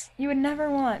miss? You would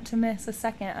never want to miss a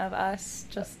second of us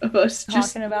just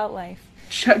talking about life.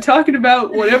 Talking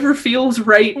about whatever feels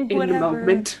right in the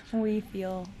moment. We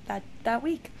feel that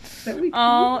week.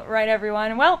 All right,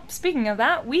 everyone. Well, speaking of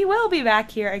that, we will be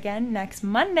back here again next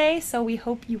Monday, so we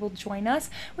hope you will join us.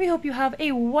 We hope you have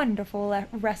a wonderful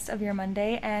rest of your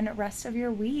Monday and rest of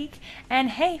your week.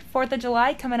 And hey, 4th of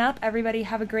July coming up. Everybody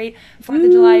have a great 4th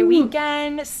of July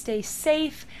weekend. Stay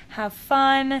safe. Have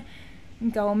fun.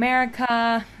 Go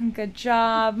America. Good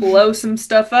job. Blow some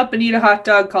stuff up and eat a hot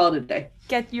dog. Call it a day.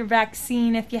 Get your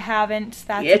vaccine if you haven't.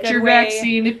 That's Get your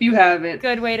vaccine if you haven't.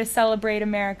 Good way to celebrate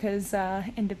America's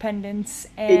independence.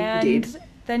 And Indeed.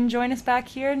 Then join us back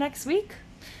here next week.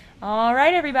 All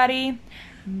right, everybody.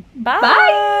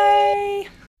 Bye.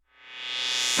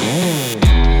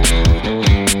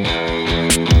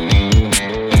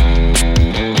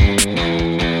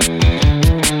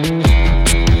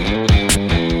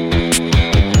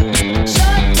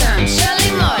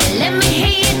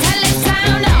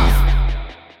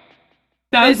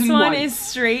 This one is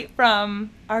straight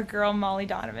from our girl Molly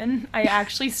Donovan. I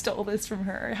actually stole this from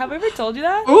her. Have I ever told you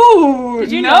that? Ooh,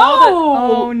 did you know that?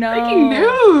 Oh no! Breaking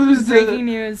news! Breaking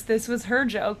news! This was her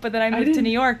joke, but then I moved to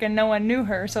New York and no one knew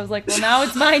her, so I was like, well, now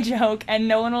it's my joke, and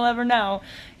no one will ever know,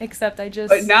 except I just.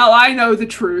 But now I know the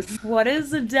truth. What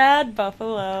does a dad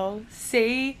buffalo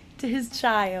say to his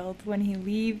child when he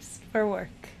leaves for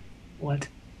work? What?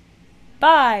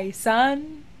 Bye,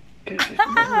 son. Good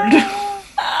Lord.